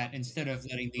saying or that something? instead of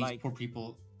letting these Like poor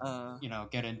people, uh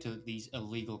get into these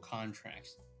illegal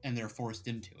contracts and they're forced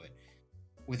into it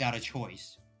without a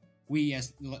choice, we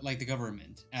like the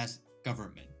government, as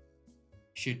government,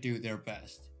 should do their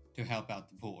best to help out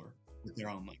the poor with their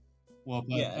own money. Well,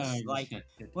 but yes, like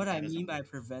what I that mean doesn't by work.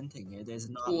 preventing it is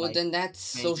not Well, like then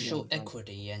that's making social it like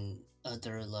equity and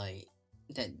other like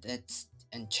that's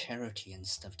and charity and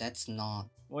stuff. That's not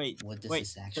wait, what this wait.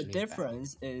 is The actually about.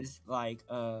 difference is like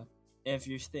if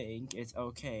you think it's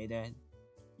okay, then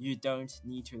you don't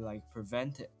need to like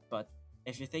prevent it. But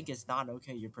if you think it's not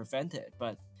okay, you prevent it,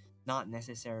 but not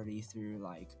necessarily through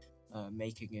like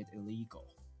making it illegal.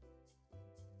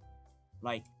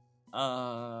 Like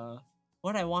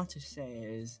what I want to say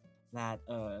is that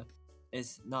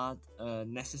it's not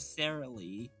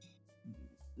necessarily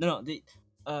no the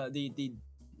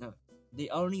no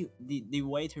the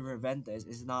way to prevent this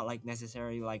is not like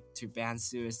necessarily like to ban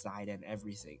suicide and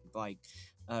everything. Like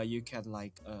you can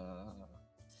like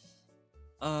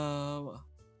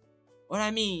what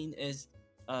I mean is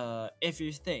if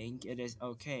you think it is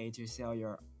okay to sell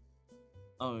your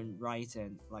own rights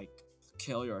and like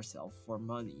kill yourself for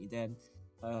money, then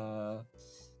uh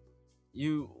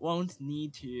you won't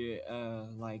need to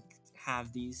like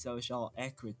have these social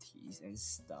equities and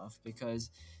stuff because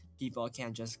people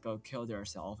can just go kill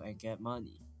themselves and get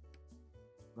money,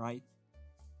 right?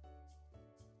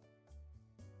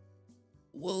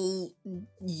 Well,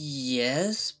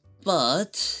 yes,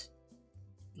 but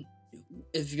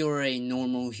if you're a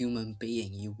normal human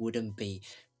being, you wouldn't be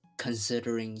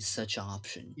considering such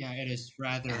option Yeah, it is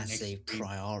rather an as a extreme.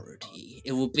 priority.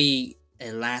 It would be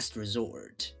a last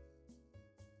resort.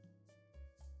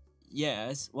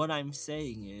 Yes, what I'm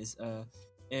saying is,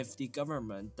 if the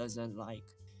government doesn't like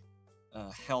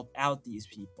help out these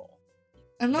people,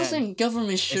 I'm not then saying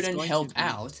government it's shouldn't going to help be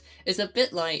out. It's a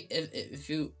bit like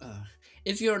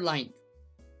if you're like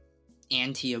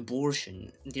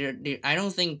anti-abortion, I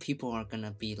don't think people are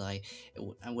gonna be like,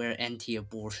 we're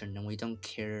anti-abortion and we don't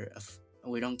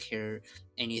care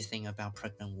anything about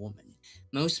pregnant women."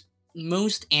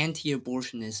 Most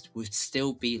anti-abortionists would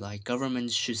still be like, government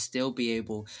should still be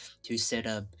able to set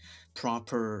up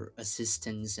proper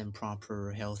assistance and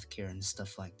proper healthcare and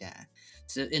stuff like that.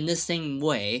 So in the same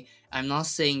way, I'm not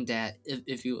saying that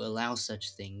if you allow such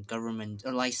thing, government,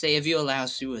 or like say if you allow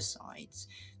suicides,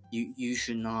 you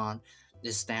should not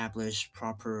establish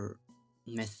proper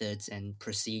methods and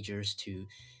procedures to,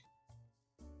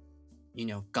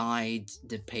 guide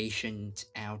the patient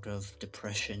out of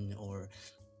depression or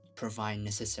provide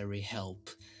necessary help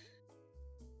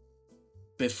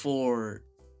before,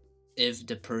 if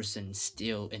the person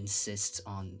still insists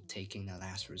on taking the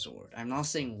last resort. I'm not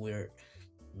saying we're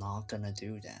not gonna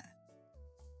do that.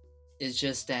 It's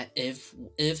just that if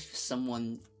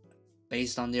someone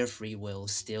based on their free will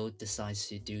still decides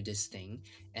to do this thing,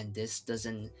 and this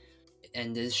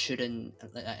shouldn't,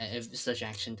 if such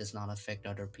action does not affect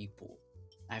other people,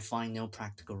 I find no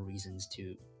practical reasons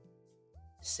to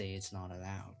say it's not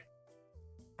allowed.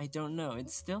 I don't know. It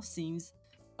still seems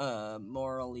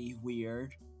morally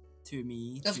weird to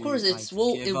me Of to course, like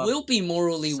it give up will be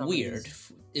morally weird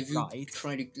somebody's if you rights.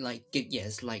 try to like get,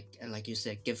 yes, like you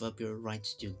said, give up your right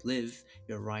to live,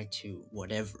 your right to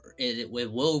whatever. It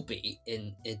will be,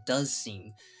 and it does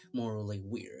seem morally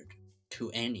weird to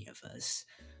any of us.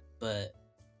 But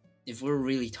if we're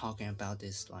really talking about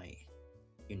this, like,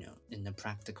 in the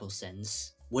practical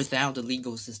sense, without the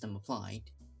legal system applied,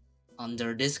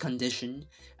 under this condition,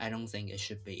 I don't think it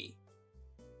should be,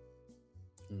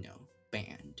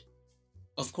 banned.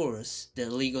 Of course, the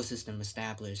legal system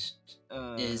established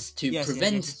is to Yes,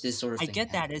 prevent this sort of I thing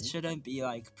get that it happening. shouldn't be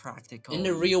like In the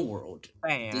practically real world,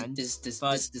 banned, this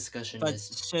discussion but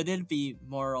is, should it be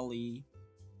morally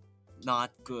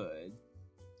not good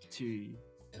to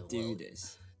do well,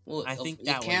 this? well, I think it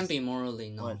that can was be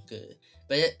morally what. not good,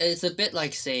 but it's a bit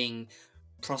like saying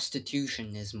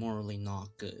prostitution is morally not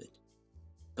good.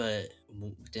 But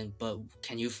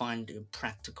can you find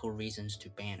practical reasons to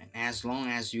ban it? As long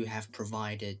as you have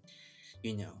provided,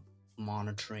 you know,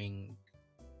 monitoring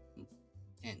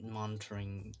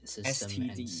monitoring system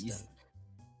and STDs. stuff,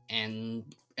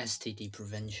 and STD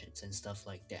preventions and stuff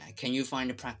like that. Can you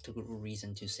find a practical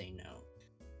reason to say no?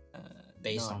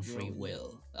 Based Not on free really.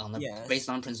 will, based Yes,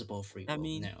 on principle of free I will,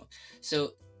 mean, no.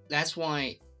 So that's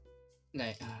why,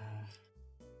 like,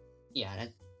 yeah.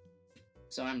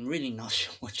 So I'm really not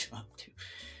sure what you're up to.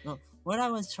 no, what I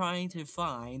was trying to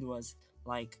find was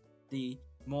like the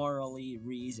morally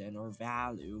reason or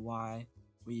value why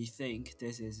we think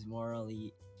this is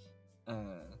morally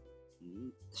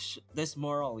this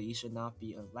morally should not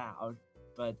be allowed,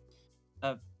 but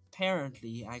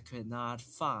apparently I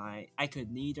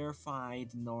could neither find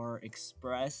nor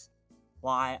express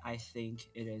why I think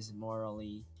it is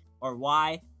morally, or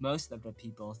why most of the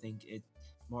people think it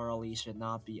morally should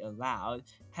not be allowed,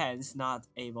 hence not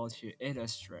able to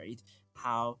illustrate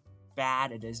how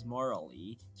bad it is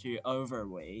morally to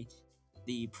overweigh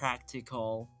the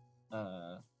practical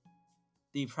uh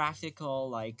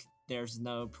like there's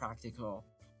no practical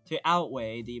to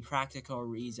outweigh the practical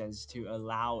reasons to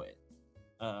allow it,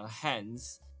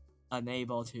 hence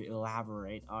unable to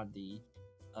elaborate on the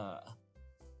uh,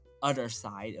 other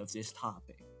side of this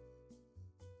topic.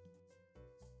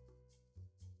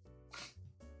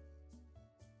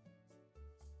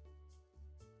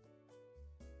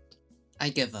 I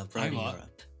give up. I'm Riley, you're up.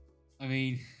 up. I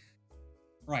mean,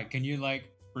 right? Can you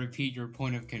like repeat your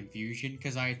point of confusion?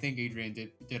 Because I think Adrian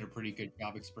did a pretty good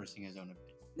job expressing his own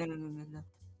opinion.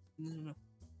 No.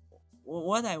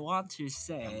 What I want to I'm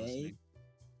say listening.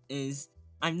 is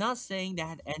I'm not saying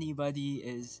that anybody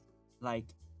is like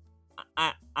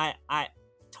I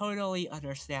totally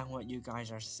understand what you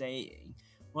guys are saying.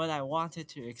 What I wanted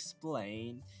to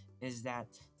explain is that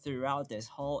throughout this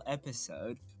whole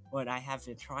episode, what I have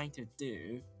been trying to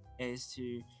do is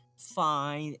to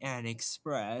find and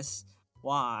express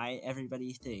why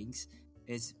everybody thinks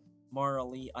it's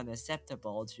morally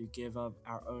unacceptable to give up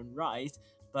our own rights,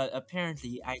 but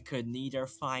apparently I could neither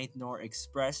find nor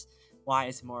express why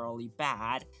it's morally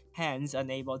bad, hence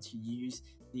unable to use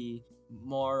the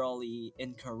morally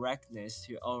incorrectness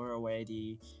to overweigh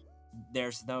the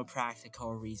there's no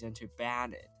practical reason to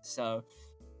ban it. So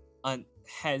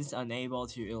hence unable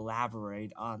to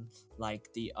elaborate on like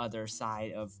the other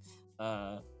side of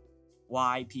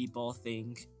why people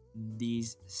think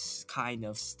these kind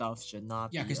of stuff should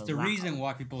not Yeah, be because the allowed. reason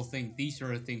why people think these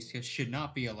sort of things should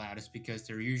not be allowed is because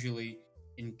they're usually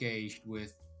engaged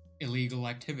with illegal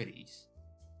activities.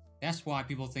 That's why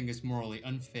people think it's morally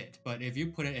unfit. But if you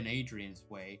put it in Adrian's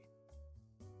way,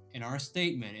 in our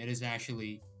statement, it is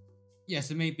actually, yes,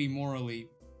 it may be morally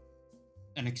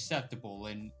unacceptable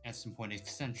and at some point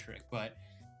eccentric, but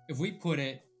if we put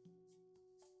it,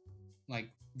 like,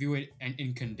 view it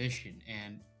in condition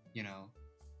and,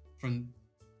 from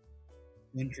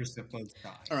the interest of both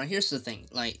sides. All right, here's the thing.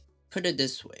 Like, put it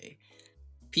this way: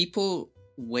 people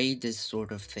weigh this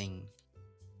sort of thing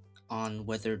on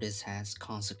whether this has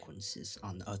consequences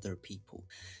on other people.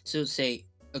 So, say,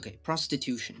 okay,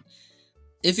 prostitution.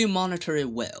 If you monitor it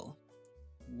well,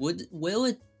 will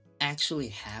it actually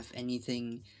have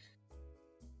anything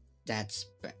that's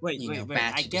Wait.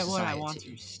 bad I to get the what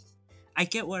society? I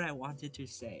get what I wanted to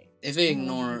say. If we What I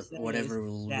ignore wanted to say whatever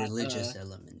is that, religious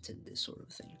element in this sort of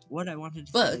thing, what I wanted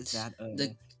to say but is that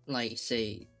the like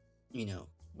say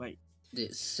wait. the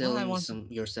selling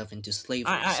want- yourself into slavery.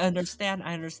 I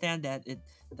understand that it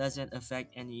doesn't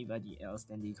affect anybody else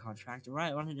than the contractor. What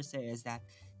I wanted to say is that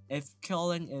if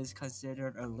killing is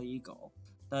considered illegal,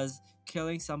 does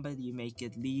killing somebody make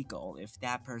it legal if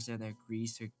that person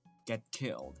agrees to get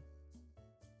killed?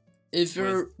 If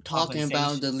you're with talking about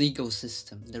compensation. the legal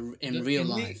system, in real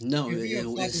life, no, if you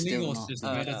apply it's the still legal not.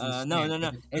 system, it doesn't No. stand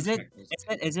for the Is it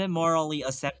contractors. is it morally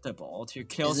acceptable to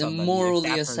kill Is it somebody morally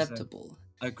if that person acceptable?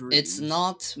 agrees? It's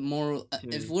not moral. to-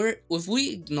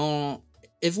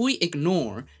 If we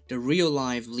ignore the real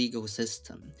life legal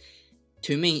system,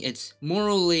 to me, it's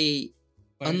morally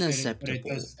But it unacceptable.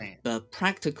 does stand. But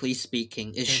practically speaking,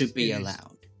 it Because should be it is-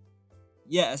 allowed.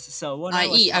 Yes. So what I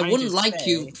was I.e., I trying wouldn't to like say,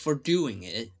 you for doing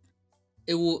it.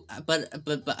 It will, but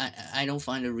I don't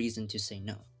find a reason to say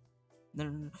no.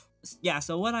 No. Yeah,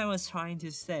 so what I was trying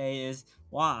to say is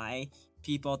why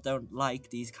people don't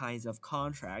like these kinds of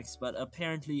contracts, but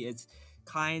apparently it's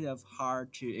kind of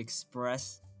hard to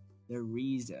express the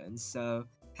reason, so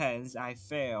hence I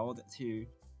failed to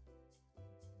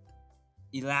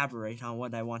elaborate on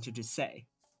what I wanted to say.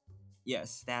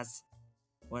 Yes, that's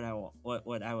what I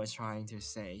was trying to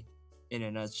say in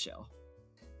a nutshell.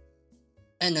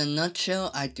 In a nutshell,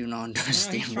 I do not No,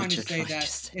 understand he's trying what to you're say trying to that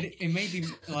say. it may be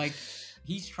like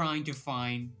he's trying to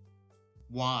find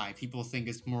why people think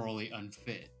it's morally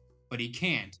unfit, but he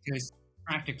can't because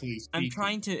practically speaking, I'm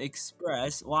trying to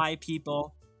express why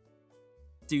people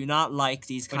do not like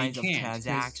these But he kinds of can't, 'cause-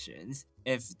 transactions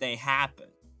if they happen.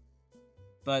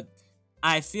 But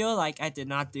I feel like I did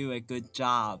not do a good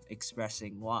job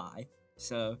expressing why.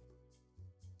 So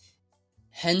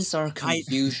Hence our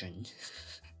confusion.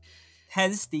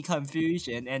 hence the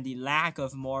confusion and the lack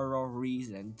of moral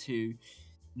reason to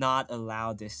not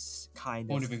allow this kind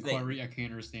point of of thing. inquiry. I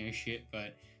can't understand shit,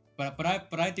 but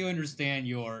I do understand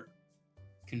your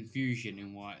confusion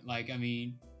and why. Like, I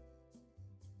mean,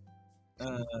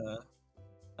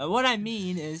 What I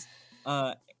mean is,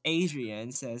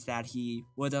 Adrian says that he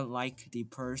wouldn't like the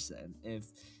person if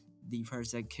the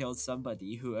person killed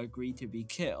somebody who agreed to be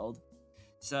killed.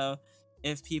 So,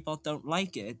 if people don't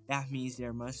like it, that means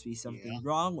there must be something Yeah.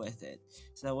 wrong with it.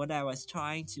 So, what I was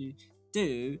trying to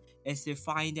do is to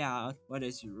find out what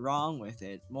is wrong with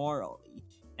it morally,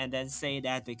 and then say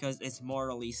that because it's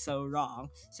morally so wrong,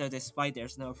 so despite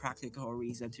there's no practical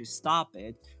reason to stop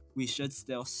it, we should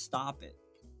still stop it.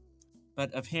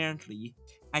 But apparently,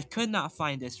 I could not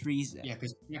find this reason. yeah,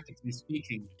 because practically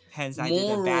speaking, Hence, I did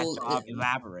a bad Moral- job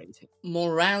elaborating.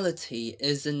 Morality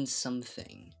isn't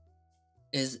something.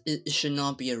 It should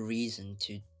not be a reason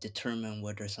to determine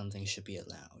whether something should be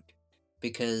allowed,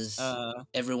 because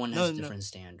everyone has no. different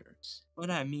standards. What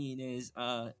I mean is,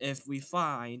 if we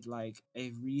find like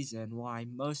a reason why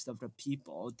most of the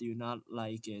people do not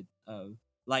like it,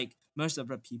 like most of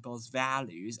the people's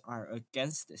values are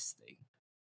against this thing.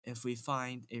 If we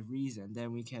find a reason,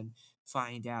 then we can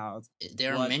find out.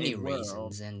 There are what many a world,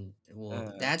 reasons, and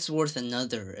uh, that's worth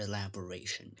another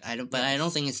elaboration. I don't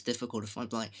Yes. think it's difficult to find.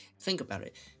 But like, think about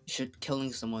it. Should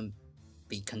killing someone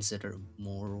be considered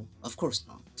moral? Of course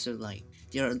not. So like,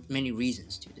 there are many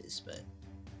reasons to this, but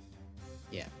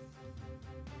yeah.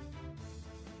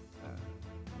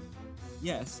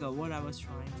 Yeah, so what I was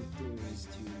trying to do is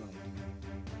to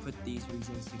like put these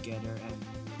reasons together and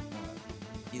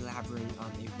elaborate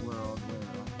on a world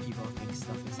where people think